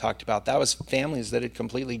things that he talked about. That was families that had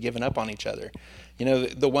completely given up on each other.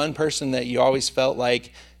 The one person that you always felt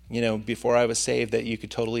like, before I was saved, that you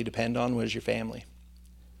could totally depend on was your family,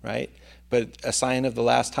 right? But a sign of the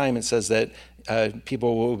last time, it says that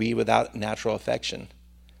people will be without natural affection.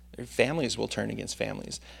 Their families will turn against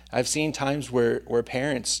families. I've seen times where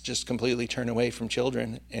parents just completely turn away from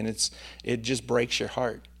children, and it just breaks your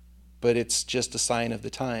heart. But it's just a sign of the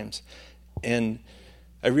times. And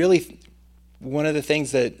one of the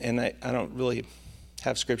things that, and I don't really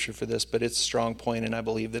have scripture for this, but it's a strong point, and I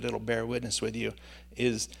believe that it'll bear witness with you,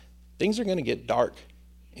 is things are going to get dark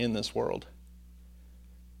in this world.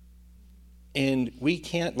 And we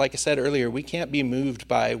can't, like I said earlier, we can't be moved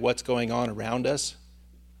by what's going on around us.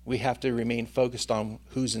 We have to remain focused on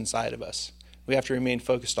who's inside of us. We have to remain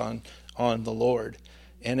focused on the Lord.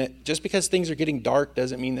 And just because things are getting dark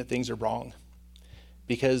doesn't mean that things are wrong.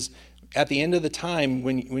 Because at the end of the time,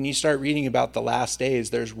 when you start reading about the last days,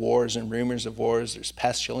 there's wars and rumors of wars, there's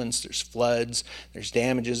pestilence, there's floods, there's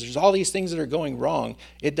damages, there's all these things that are going wrong.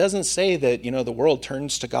 It doesn't say that, the world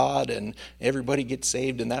turns to God and everybody gets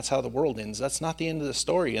saved and that's how the world ends. That's not the end of the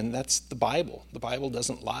story, and that's the Bible. The Bible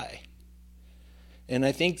doesn't lie. And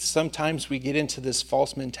I think sometimes we get into this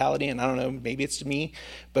false mentality, and I don't know, maybe it's to me,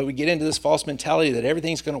 but we get into this false mentality that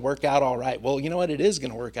everything's going to work out all right. Well, you know what? It is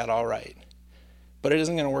going to work out all right. But it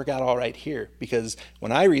isn't going to work out all right here, because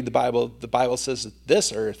when I read the Bible says that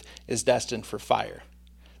this earth is destined for fire,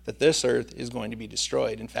 that this earth is going to be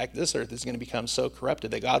destroyed. In fact, this earth is going to become so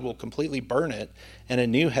corrupted that God will completely burn it, and a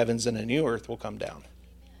new heavens and a new earth will come down.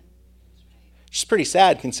 Which is pretty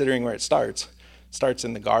sad considering where it starts. Starts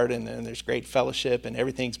in the garden, and there's great fellowship, and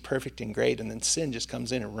everything's perfect and great, and then sin just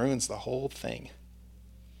comes in and ruins the whole thing.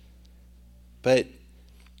 But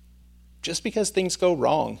just because things go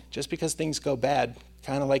wrong, just because things go bad,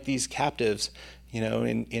 kind of like these captives,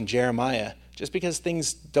 in Jeremiah, just because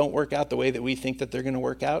things don't work out the way that we think that they're going to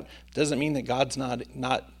work out, doesn't mean that God's not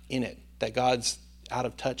in it, that God's out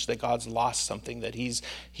of touch, that God's lost something, that he's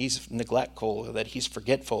neglectful, that he's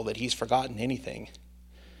forgetful, that he's forgotten anything.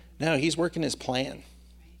 No, he's working his plan.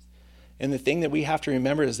 And the thing that we have to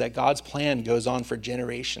remember is that God's plan goes on for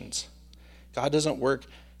generations. God doesn't work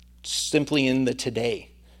simply in the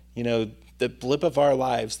today. The blip of our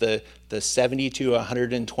lives, the 70 to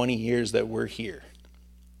 120 years that we're here,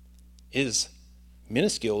 is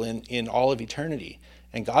minuscule in all of eternity.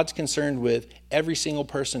 And God's concerned with every single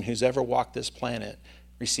person who's ever walked this planet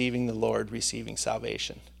receiving the Lord, receiving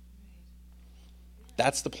salvation.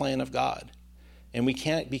 That's the plan of God. And we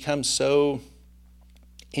can't become so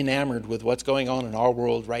enamored with what's going on in our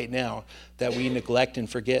world right now that we neglect and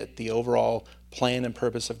forget the overall plan and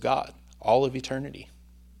purpose of God, all of eternity,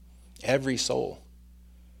 every soul.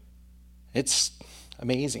 It's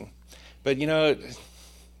amazing. But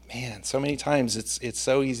so many times it's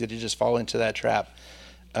so easy to just fall into that trap.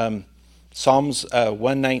 Psalms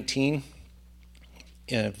 119,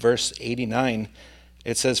 verse 89,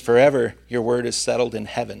 it says, "Forever your word is settled in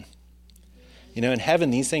heaven." In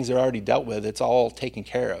heaven, these things are already dealt with. It's all taken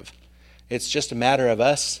care of. It's just a matter of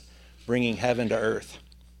us bringing heaven to earth.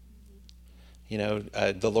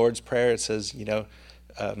 The Lord's Prayer, it says,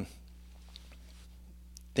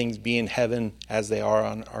 things be in heaven as they are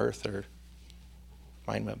on earth, or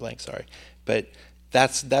mind went blank, sorry. But,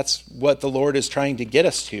 That's what the Lord is trying to get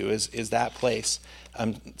us to, is that place.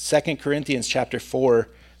 2 Corinthians chapter 4,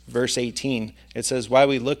 verse 18, it says, "Why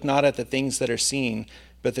we look not at the things that are seen,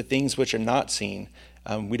 but the things which are not seen.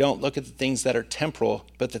 We don't look at the things that are temporal,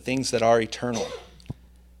 but the things that are eternal."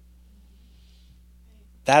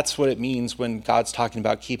 That's what it means when God's talking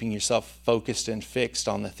about keeping yourself focused and fixed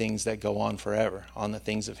on the things that go on forever, on the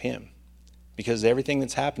things of Him. Because everything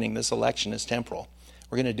that's happening, this election is temporal.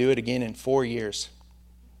 We're going to do it again in 4 years,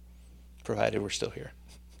 provided we're still here,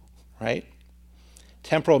 right?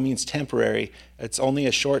 Temporal means temporary. It's only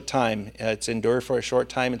a short time. It's endured for a short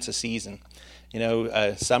time. It's a season.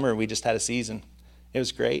 Summer, we just had a season. It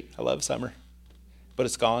was great. I love summer, but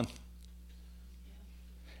it's gone.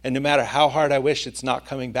 And no matter how hard I wish, it's not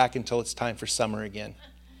coming back until it's time for summer again.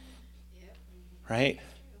 Right?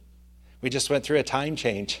 We just went through a time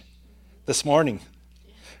change this morning,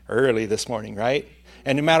 early this morning, right?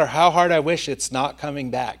 And no matter how hard I wish, it's not coming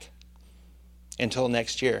back until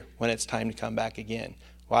next year when it's time to come back again.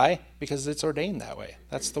 Why? Because it's ordained that way.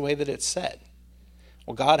 That's the way that it's set.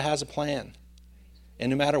 Well, God has a plan. And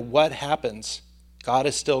no matter what happens, God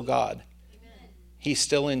is still God. He's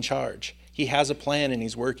still in charge. He has a plan and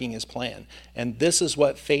He's working His plan. And this is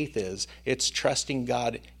what faith is. It's trusting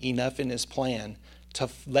God enough in His plan to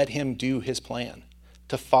let Him do His plan,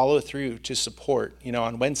 to follow through, to support.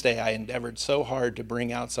 On Wednesday, I endeavored so hard to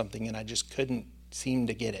bring out something and I just couldn't seem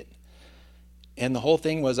to get it. And the whole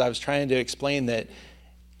thing was I was trying to explain that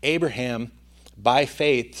Abraham, by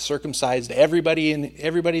faith, circumcised everybody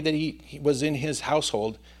that he was in his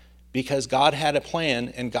household because God had a plan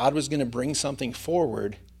and God was going to bring something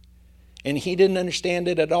forward. And he didn't understand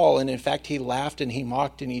it at all. And in fact, he laughed and he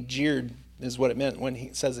mocked and he jeered, is what it meant. When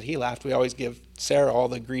he says that he laughed, we always give Sarah all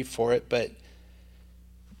the grief for it. But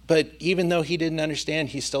even though he didn't understand,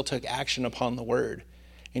 he still took action upon the word.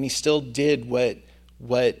 And he still did what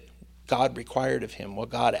God required of him,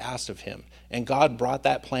 what God asked of him. And God brought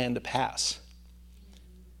that plan to pass.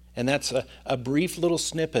 And that's a brief little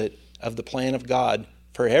snippet of the plan of God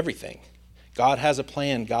for everything. God has a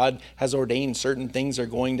plan. God has ordained certain things are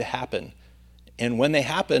going to happen. And when they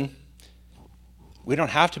happen, we don't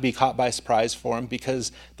have to be caught by surprise for them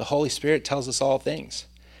because the Holy Spirit tells us all things.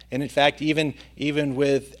 And in fact, even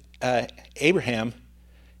with Abraham,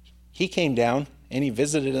 he came down and he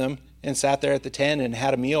visited him and sat there at the tent and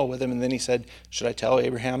had a meal with him. And then he said, "Should I tell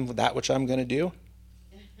Abraham that which I'm going to do?"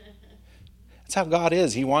 That's how God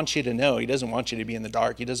is. He wants you to know. He doesn't want you to be in the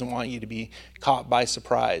dark. He doesn't want you to be caught by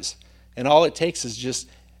surprise. And all it takes is just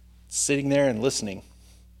sitting there and listening,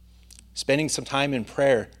 spending some time in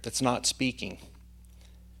prayer that's not speaking.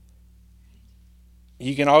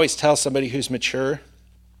 You can always tell somebody who's mature,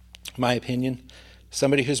 my opinion.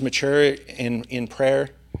 Somebody who's mature in prayer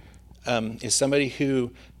is somebody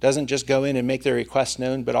who doesn't just go in and make their requests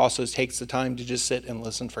known, but also takes the time to just sit and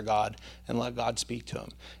listen for God and let God speak to them.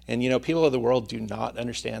 And people of the world do not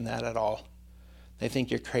understand that at all. They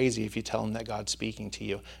think you're crazy if you tell them that God's speaking to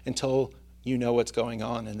you until you know what's going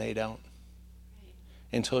on, and they don't.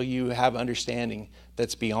 Until you have understanding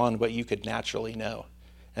that's beyond what you could naturally know.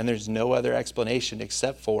 And there's no other explanation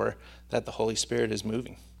except for that the Holy Spirit is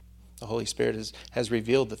moving. The Holy Spirit has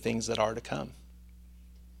revealed the things that are to come.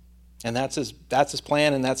 And that's his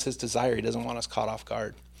plan and that's His desire. He doesn't want us caught off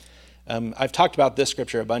guard. I've talked about this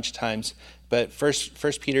scripture a bunch of times, but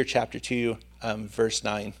First Peter chapter 2, verse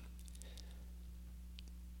 9.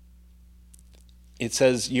 It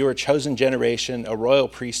says, "You are a chosen generation, a royal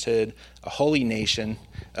priesthood, a holy nation,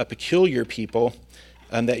 a peculiar people,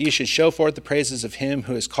 that you should show forth the praises of Him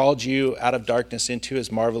who has called you out of darkness into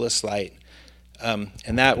His marvelous light."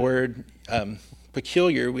 And that word,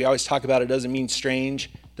 peculiar, we always talk about it, doesn't mean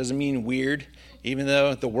strange, doesn't mean weird, even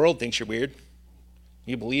though the world thinks you're weird.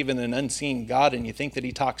 You believe in an unseen God and you think that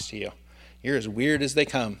He talks to you. You're as weird as they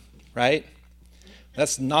come, right?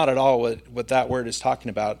 That's not at all what that word is talking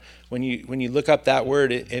about. When you look up that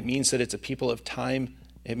word, it means that it's a people of time.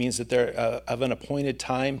 It means that they're of an appointed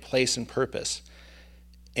time, place, and purpose.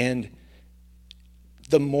 And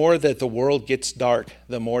the more that the world gets dark,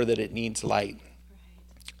 the more that it needs light.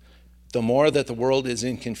 The more that the world is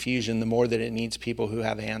in confusion, the more that it needs people who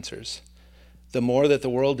have answers. The more that the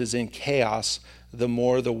world is in chaos, the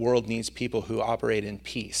more the world needs people who operate in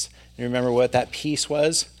peace. And remember what that peace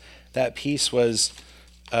was? That peace was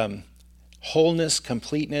wholeness,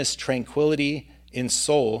 completeness, tranquility in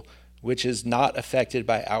soul, which is not affected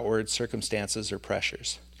by outward circumstances or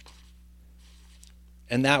pressures.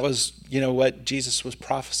 And that was, what Jesus was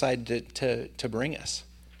prophesied to bring us.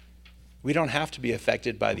 We don't have to be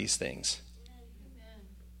affected by these things.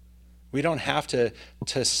 We don't have to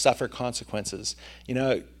suffer consequences.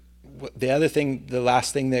 the other thing, the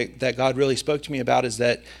last thing that God really spoke to me about is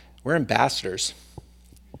that we're ambassadors.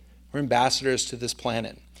 We're ambassadors to this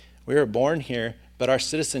planet. We were born here, but our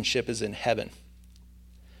citizenship is in heaven.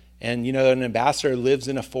 And, an ambassador lives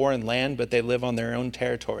in a foreign land, but they live on their own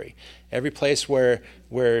territory. Every place where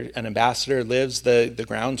an ambassador lives, the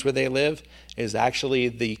grounds where they live, is actually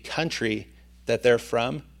the country that they're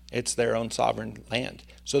from. It's their own sovereign land.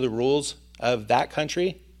 So the rules of that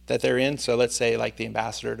country that they're in, so let's say like the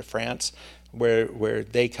ambassador to France, where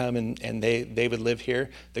they come and they would live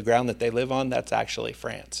here, the ground that they live on, that's actually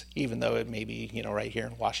France, even though it may be, right here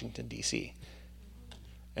in Washington, D.C.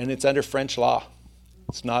 And it's under French law.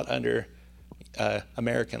 It's not under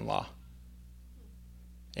American law.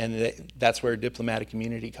 And that's where diplomatic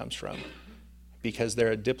immunity comes from, because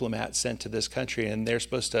they're a diplomat sent to this country, and they're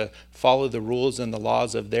supposed to follow the rules and the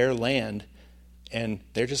laws of their land, and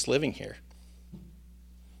they're just living here.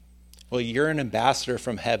 Well, you're an ambassador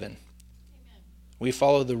from heaven. Amen. We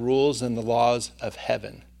follow the rules and the laws of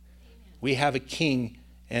heaven. Amen. We have a king,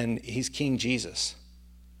 and he's King Jesus.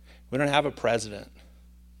 We don't have a president.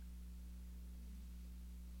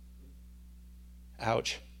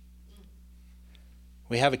 Ouch.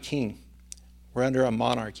 We have a king. We're under a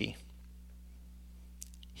monarchy.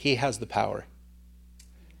 He has the power.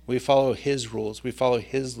 We follow his rules. We follow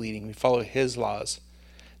his leading. We follow his laws.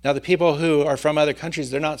 Now, the people who are from other countries,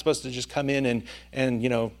 they're not supposed to just come in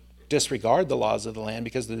and disregard the laws of the land,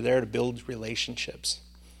 because they're there to build relationships.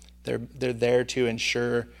 They're there to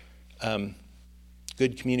ensure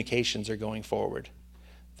good communications are going forward.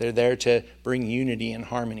 They're there to bring unity and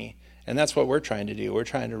harmony. And that's what we're trying to do. We're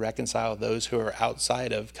trying to reconcile those who are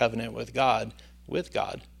outside of covenant with God with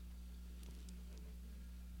God.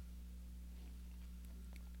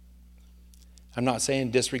 I'm not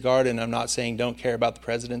saying disregard, and I'm not saying don't care about the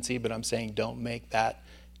presidency, but I'm saying don't make that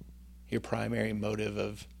your primary motive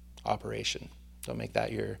of operation. Don't make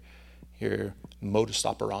that your modus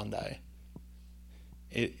operandi.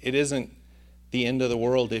 It isn't the end of the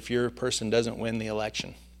world if your person doesn't win the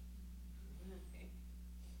election.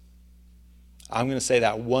 I'm going to say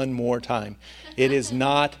that one more time. It is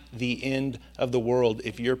not the end of the world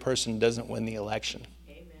if your person doesn't win the election.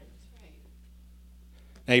 Amen. That's right.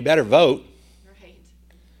 Now you better vote.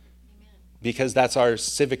 Because that's our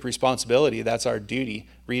civic responsibility. That's our duty.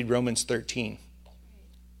 Read Romans 13.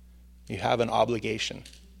 You have an obligation.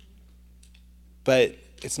 But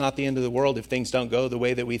it's not the end of the world if things don't go the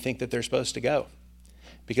way that we think that they're supposed to go.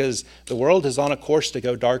 Because the world is on a course to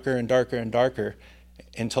go darker and darker and darker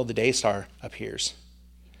until the day star appears.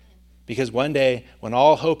 Because one day, when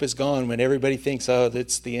all hope is gone, when everybody thinks, oh,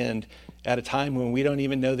 that's the end, at a time when we don't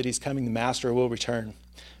even know that he's coming, the master will return.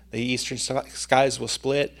 The eastern skies will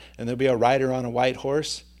split, and there'll be a rider on a white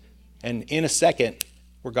horse. And in a second,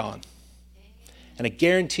 we're gone. And I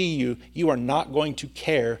guarantee you, you are not going to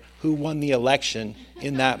care who won the election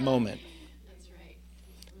in that moment. That's right.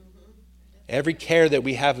 Mm-hmm. Every care that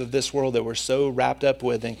we have of this world that we're so wrapped up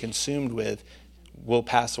with and consumed with will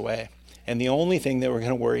pass away. And the only thing that we're going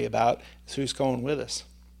to worry about is who's going with us.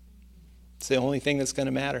 It's the only thing that's going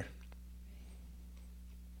to matter.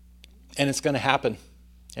 And it's going to happen.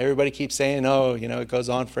 Everybody keeps saying, oh, it goes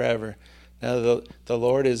on forever. No, the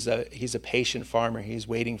Lord he's a patient farmer. He's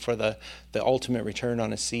waiting for the ultimate return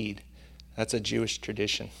on his seed. That's a Jewish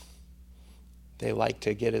tradition. They like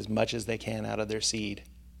to get as much as they can out of their seed.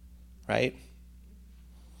 Right?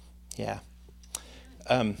 Yeah.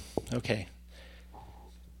 Okay.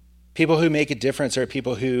 People who make a difference are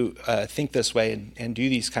people who think this way and do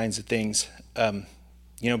these kinds of things.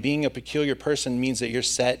 Being a peculiar person means that you're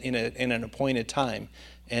set in an appointed time.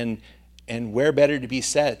 And where better to be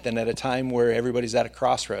set than at a time where everybody's at a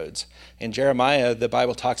crossroads? In Jeremiah, the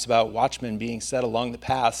Bible talks about watchmen being set along the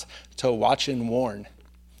paths to watch and warn,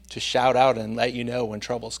 to shout out and let you know when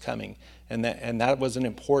trouble's coming. And that was an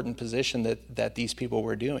important position that these people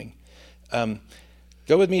were doing.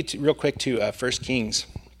 Go with me real quick to 1 Kings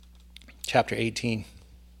chapter 18.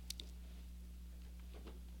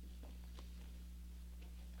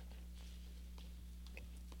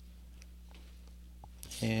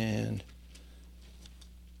 And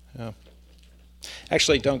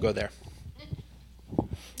actually, don't go there,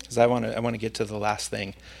 because I want to get to the last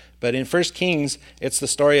thing. But in 1 Kings, it's the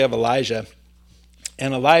story of Elijah.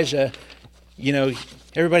 And Elijah,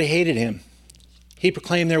 everybody hated him. He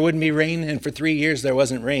proclaimed there wouldn't be rain, and for 3 years there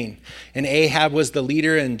wasn't rain. And Ahab was the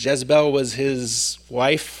leader, and Jezebel was his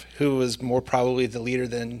wife, who was more probably the leader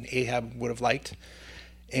than Ahab would have liked.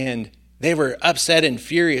 And they were upset and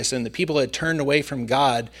furious, and the people had turned away from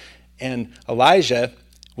God. And Elijah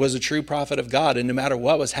was a true prophet of God, and no matter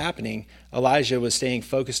what was happening, Elijah was staying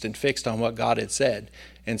focused and fixed on what God had said.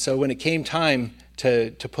 And so when it came time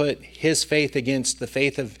to put his faith against the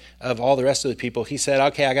faith of all the rest of the people, he said,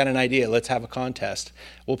 okay, I got an idea. Let's have a contest.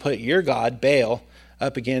 We'll put your God, Baal,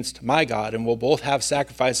 up against my God, and we'll both have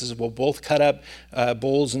sacrifices. We'll both cut up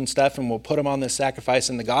bulls and stuff, and we'll put them on this sacrifice.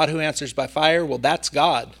 And the God who answers by fire, well, that's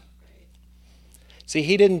God. See,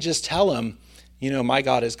 he didn't just tell him, my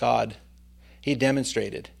God is God. He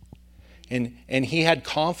demonstrated. And he had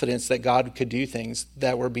confidence that God could do things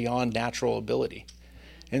that were beyond natural ability.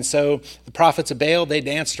 And so the prophets of Baal, they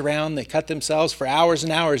danced around, they cut themselves for hours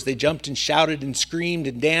and hours. They jumped and shouted and screamed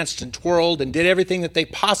and danced and twirled and did everything that they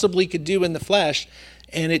possibly could do in the flesh,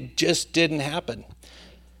 and it just didn't happen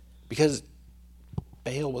because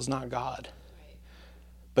Baal was not God.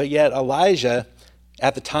 But yet Elijah,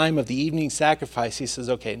 at the time of the evening sacrifice, he says,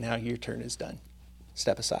 okay, now your turn is done.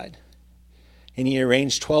 Step aside. And he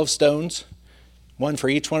arranged 12 stones, one for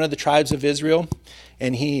each one of the tribes of Israel.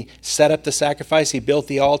 And he set up the sacrifice. He built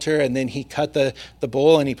the altar, and then he cut the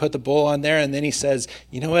bull, and he put the bull on there. And then he says,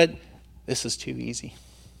 you know what? This is too easy.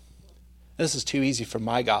 This is too easy for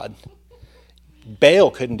my God. Baal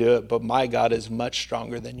couldn't do it, but my God is much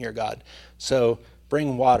stronger than your God. So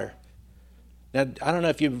bring water. Now, I don't know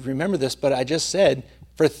if you remember this, but I just said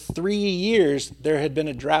for 3 years there had been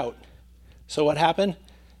a drought. So what happened?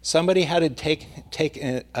 Somebody had to take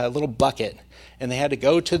a little bucket, and they had to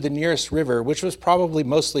go to the nearest river, which was probably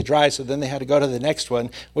mostly dry, so then they had to go to the next one,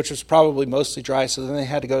 which was probably mostly dry, so then they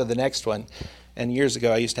had to go to the next one. And years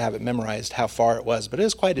ago, I used to have it memorized how far it was, but it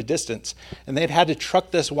was quite a distance. And they'd had to truck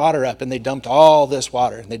this water up, and they dumped all this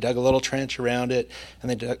water. And they dug a little trench around it, and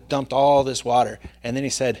they dumped all this water. And then he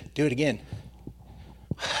said, do it again.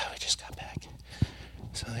 We just got back.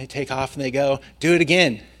 So they take off, and they go, do it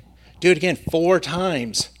again. Do it again 4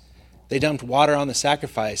 times. They dumped water on the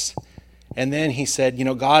sacrifice. And then he said,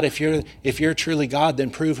 God, if you're truly God, then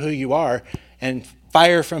prove who you are. And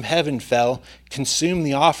fire from heaven fell, consumed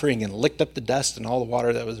the offering, and licked up the dust and all the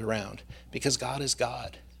water that was around. Because God is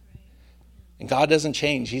God. And God doesn't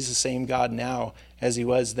change. He's the same God now as he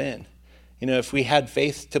was then. If we had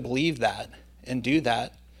faith to believe that and do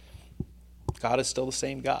that, God is still the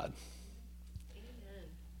same God.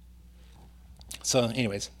 So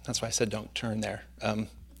anyways, that's why I said don't turn there.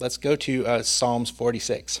 Let's go to Psalms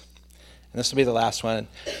 46. And this will be the last one.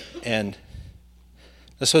 And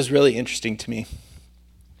this was really interesting to me.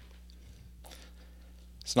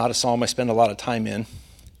 It's not a psalm I spend a lot of time in,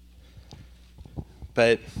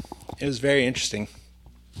 but it was very interesting.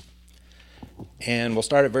 And we'll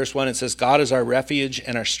start at verse 1. It says, God is our refuge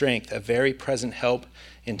and our strength, a very present help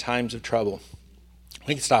in times of trouble.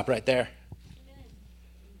 We can stop right there.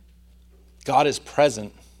 God is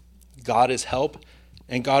present. God is help.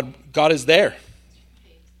 And God is there.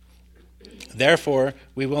 Therefore,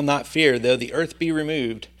 we will not fear, though the earth be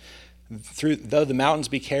removed, though the mountains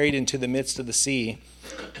be carried into the midst of the sea,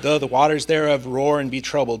 though the waters thereof roar and be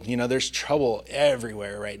troubled. There's trouble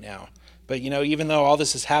everywhere right now. But, even though all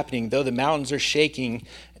this is happening, though the mountains are shaking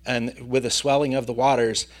and with the swelling of the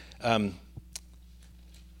waters,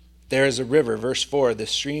 there is a river, verse 4, the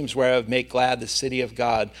streams whereof make glad the city of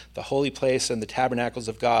God, the holy place and the tabernacles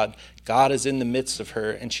of God. God is in the midst of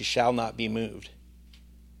her, and she shall not be moved.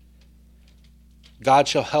 God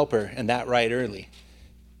shall help her, and that right early.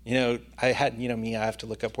 I have to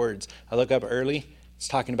look up words. I look up early. It's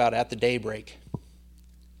talking about at the daybreak,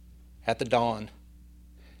 at the dawn.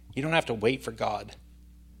 You don't have to wait for God.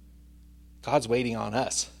 God's waiting on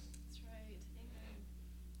us. That's right. Amen.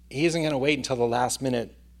 He isn't going to wait until the last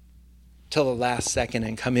minute, till the last second,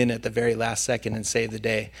 and come in at the very last second and save the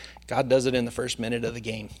day. God does it in the first minute of the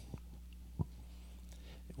game.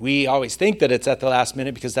 We always think that it's at the last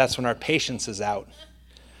minute because that's when our patience is out,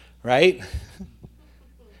 right?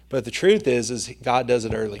 But the truth is God does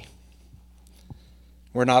it early.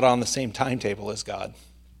 We're not on the same timetable as God.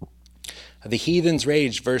 The heathens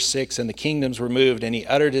raged, verse 6, and the kingdoms were moved, and he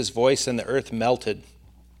uttered his voice, and the earth melted.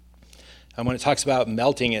 And when it talks about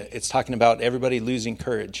melting, it's talking about everybody losing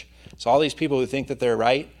courage. So all these people who think that they're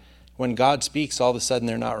right, when God speaks, all of a sudden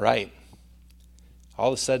they're not right. All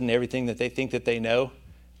of a sudden, everything that they think that they know,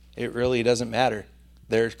 it really doesn't matter.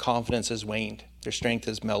 Their confidence has waned. Their strength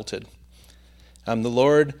has melted. The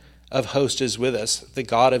Lord of hosts is with us. The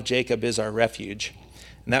God of Jacob is our refuge.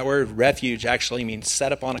 And that word refuge actually means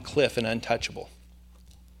set up on a cliff and untouchable.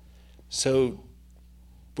 So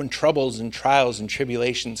when troubles and trials and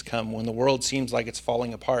tribulations come, when the world seems like it's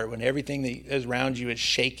falling apart, when everything that is around you is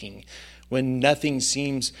shaking, when nothing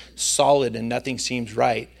seems solid and nothing seems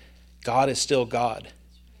right, God is still God.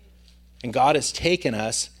 And God has taken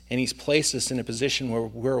us and he's placed us in a position where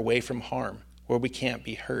we're away from harm, where we can't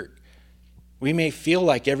be hurt. We may feel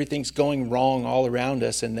like everything's going wrong all around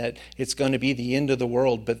us and that it's going to be the end of the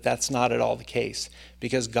world, but that's not at all the case,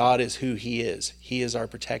 because God is who he is. He is our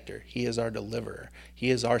protector. He is our deliverer.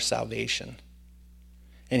 He is our salvation.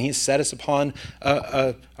 And he's set us upon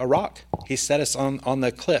a rock. He's set us on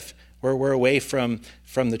the cliff where we're away from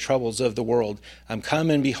the troubles of the world.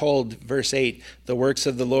 Come and behold, verse 8, the works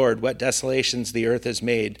of the Lord, what desolations the earth has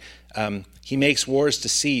made. He makes wars to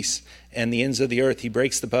cease and the ends of the earth. He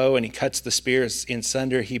breaks the bow and he cuts the spears in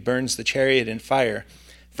sunder. He burns the chariot in fire.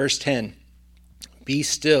 Verse 10, be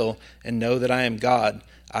still and know that I am God.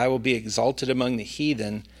 I will be exalted among the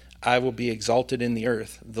heathen. I will be exalted in the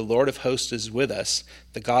earth. The Lord of hosts is with us.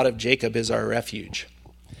 The God of Jacob is our refuge.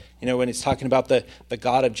 You know, when it's talking about the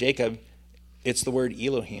God of Jacob, it's the word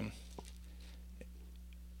Elohim.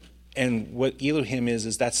 And what Elohim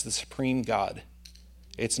is that's the supreme God.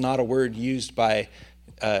 It's not a word used by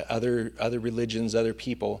other religions, other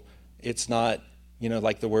people. It's not,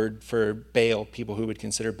 like the word for Baal, people who would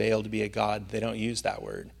consider Baal to be a god. They don't use that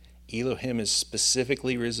word. Elohim is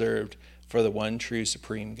specifically reserved for the one true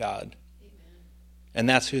supreme God. Amen. And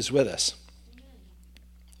that's who's with us. Amen.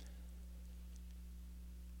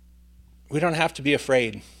 We don't have to be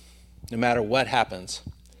afraid no matter what happens.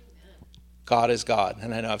 Amen. God is God.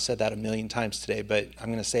 And I know I've said that a million times today, but I'm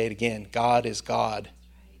going to say it again. God is God.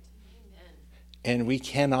 And we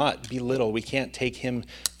cannot belittle. We can't take him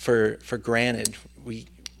for granted.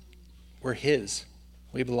 We're his.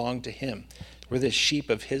 We belong to him. We're the sheep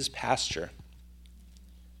of his pasture.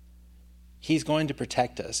 He's going to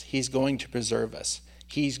protect us. He's going to preserve us.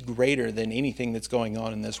 He's greater than anything that's going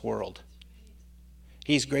on in this world.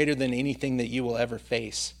 He's greater than anything that you will ever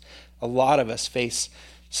face. A lot of us face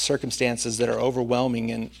circumstances that are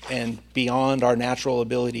overwhelming and beyond our natural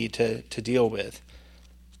ability to deal with.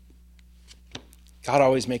 God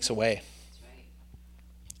always makes a way. Right.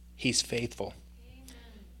 He's faithful. Amen.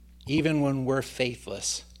 Even when we're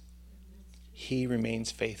faithless, he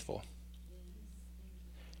remains faithful.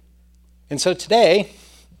 And so today,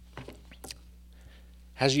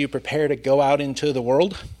 as you prepare to go out into the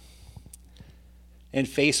world and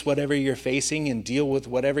face whatever you're facing and deal with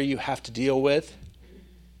whatever you have to deal with,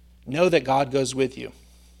 know that God goes with you.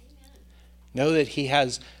 Amen. Know that he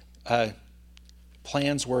has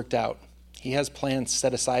plans worked out. He has plans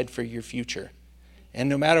set aside for your future. And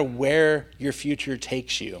no matter where your future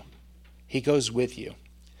takes you, he goes with you.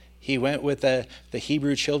 He went with the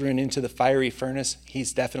Hebrew children into the fiery furnace.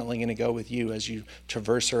 He's definitely going to go with you as you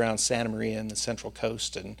traverse around Santa Maria and the Central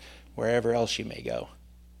Coast and wherever else you may go.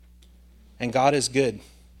 And God is good,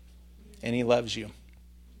 and he loves you.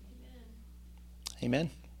 Amen.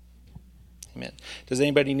 Amen. Does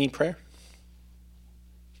anybody need prayer?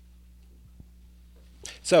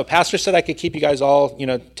 So pastor said I could keep you guys all,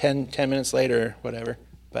 10 minutes later or whatever,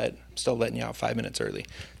 but I'm still letting you out 5 minutes early.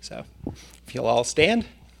 So if you'll all stand.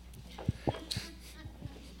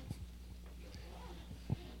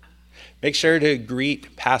 Make sure to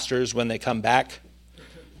greet pastors when they come back.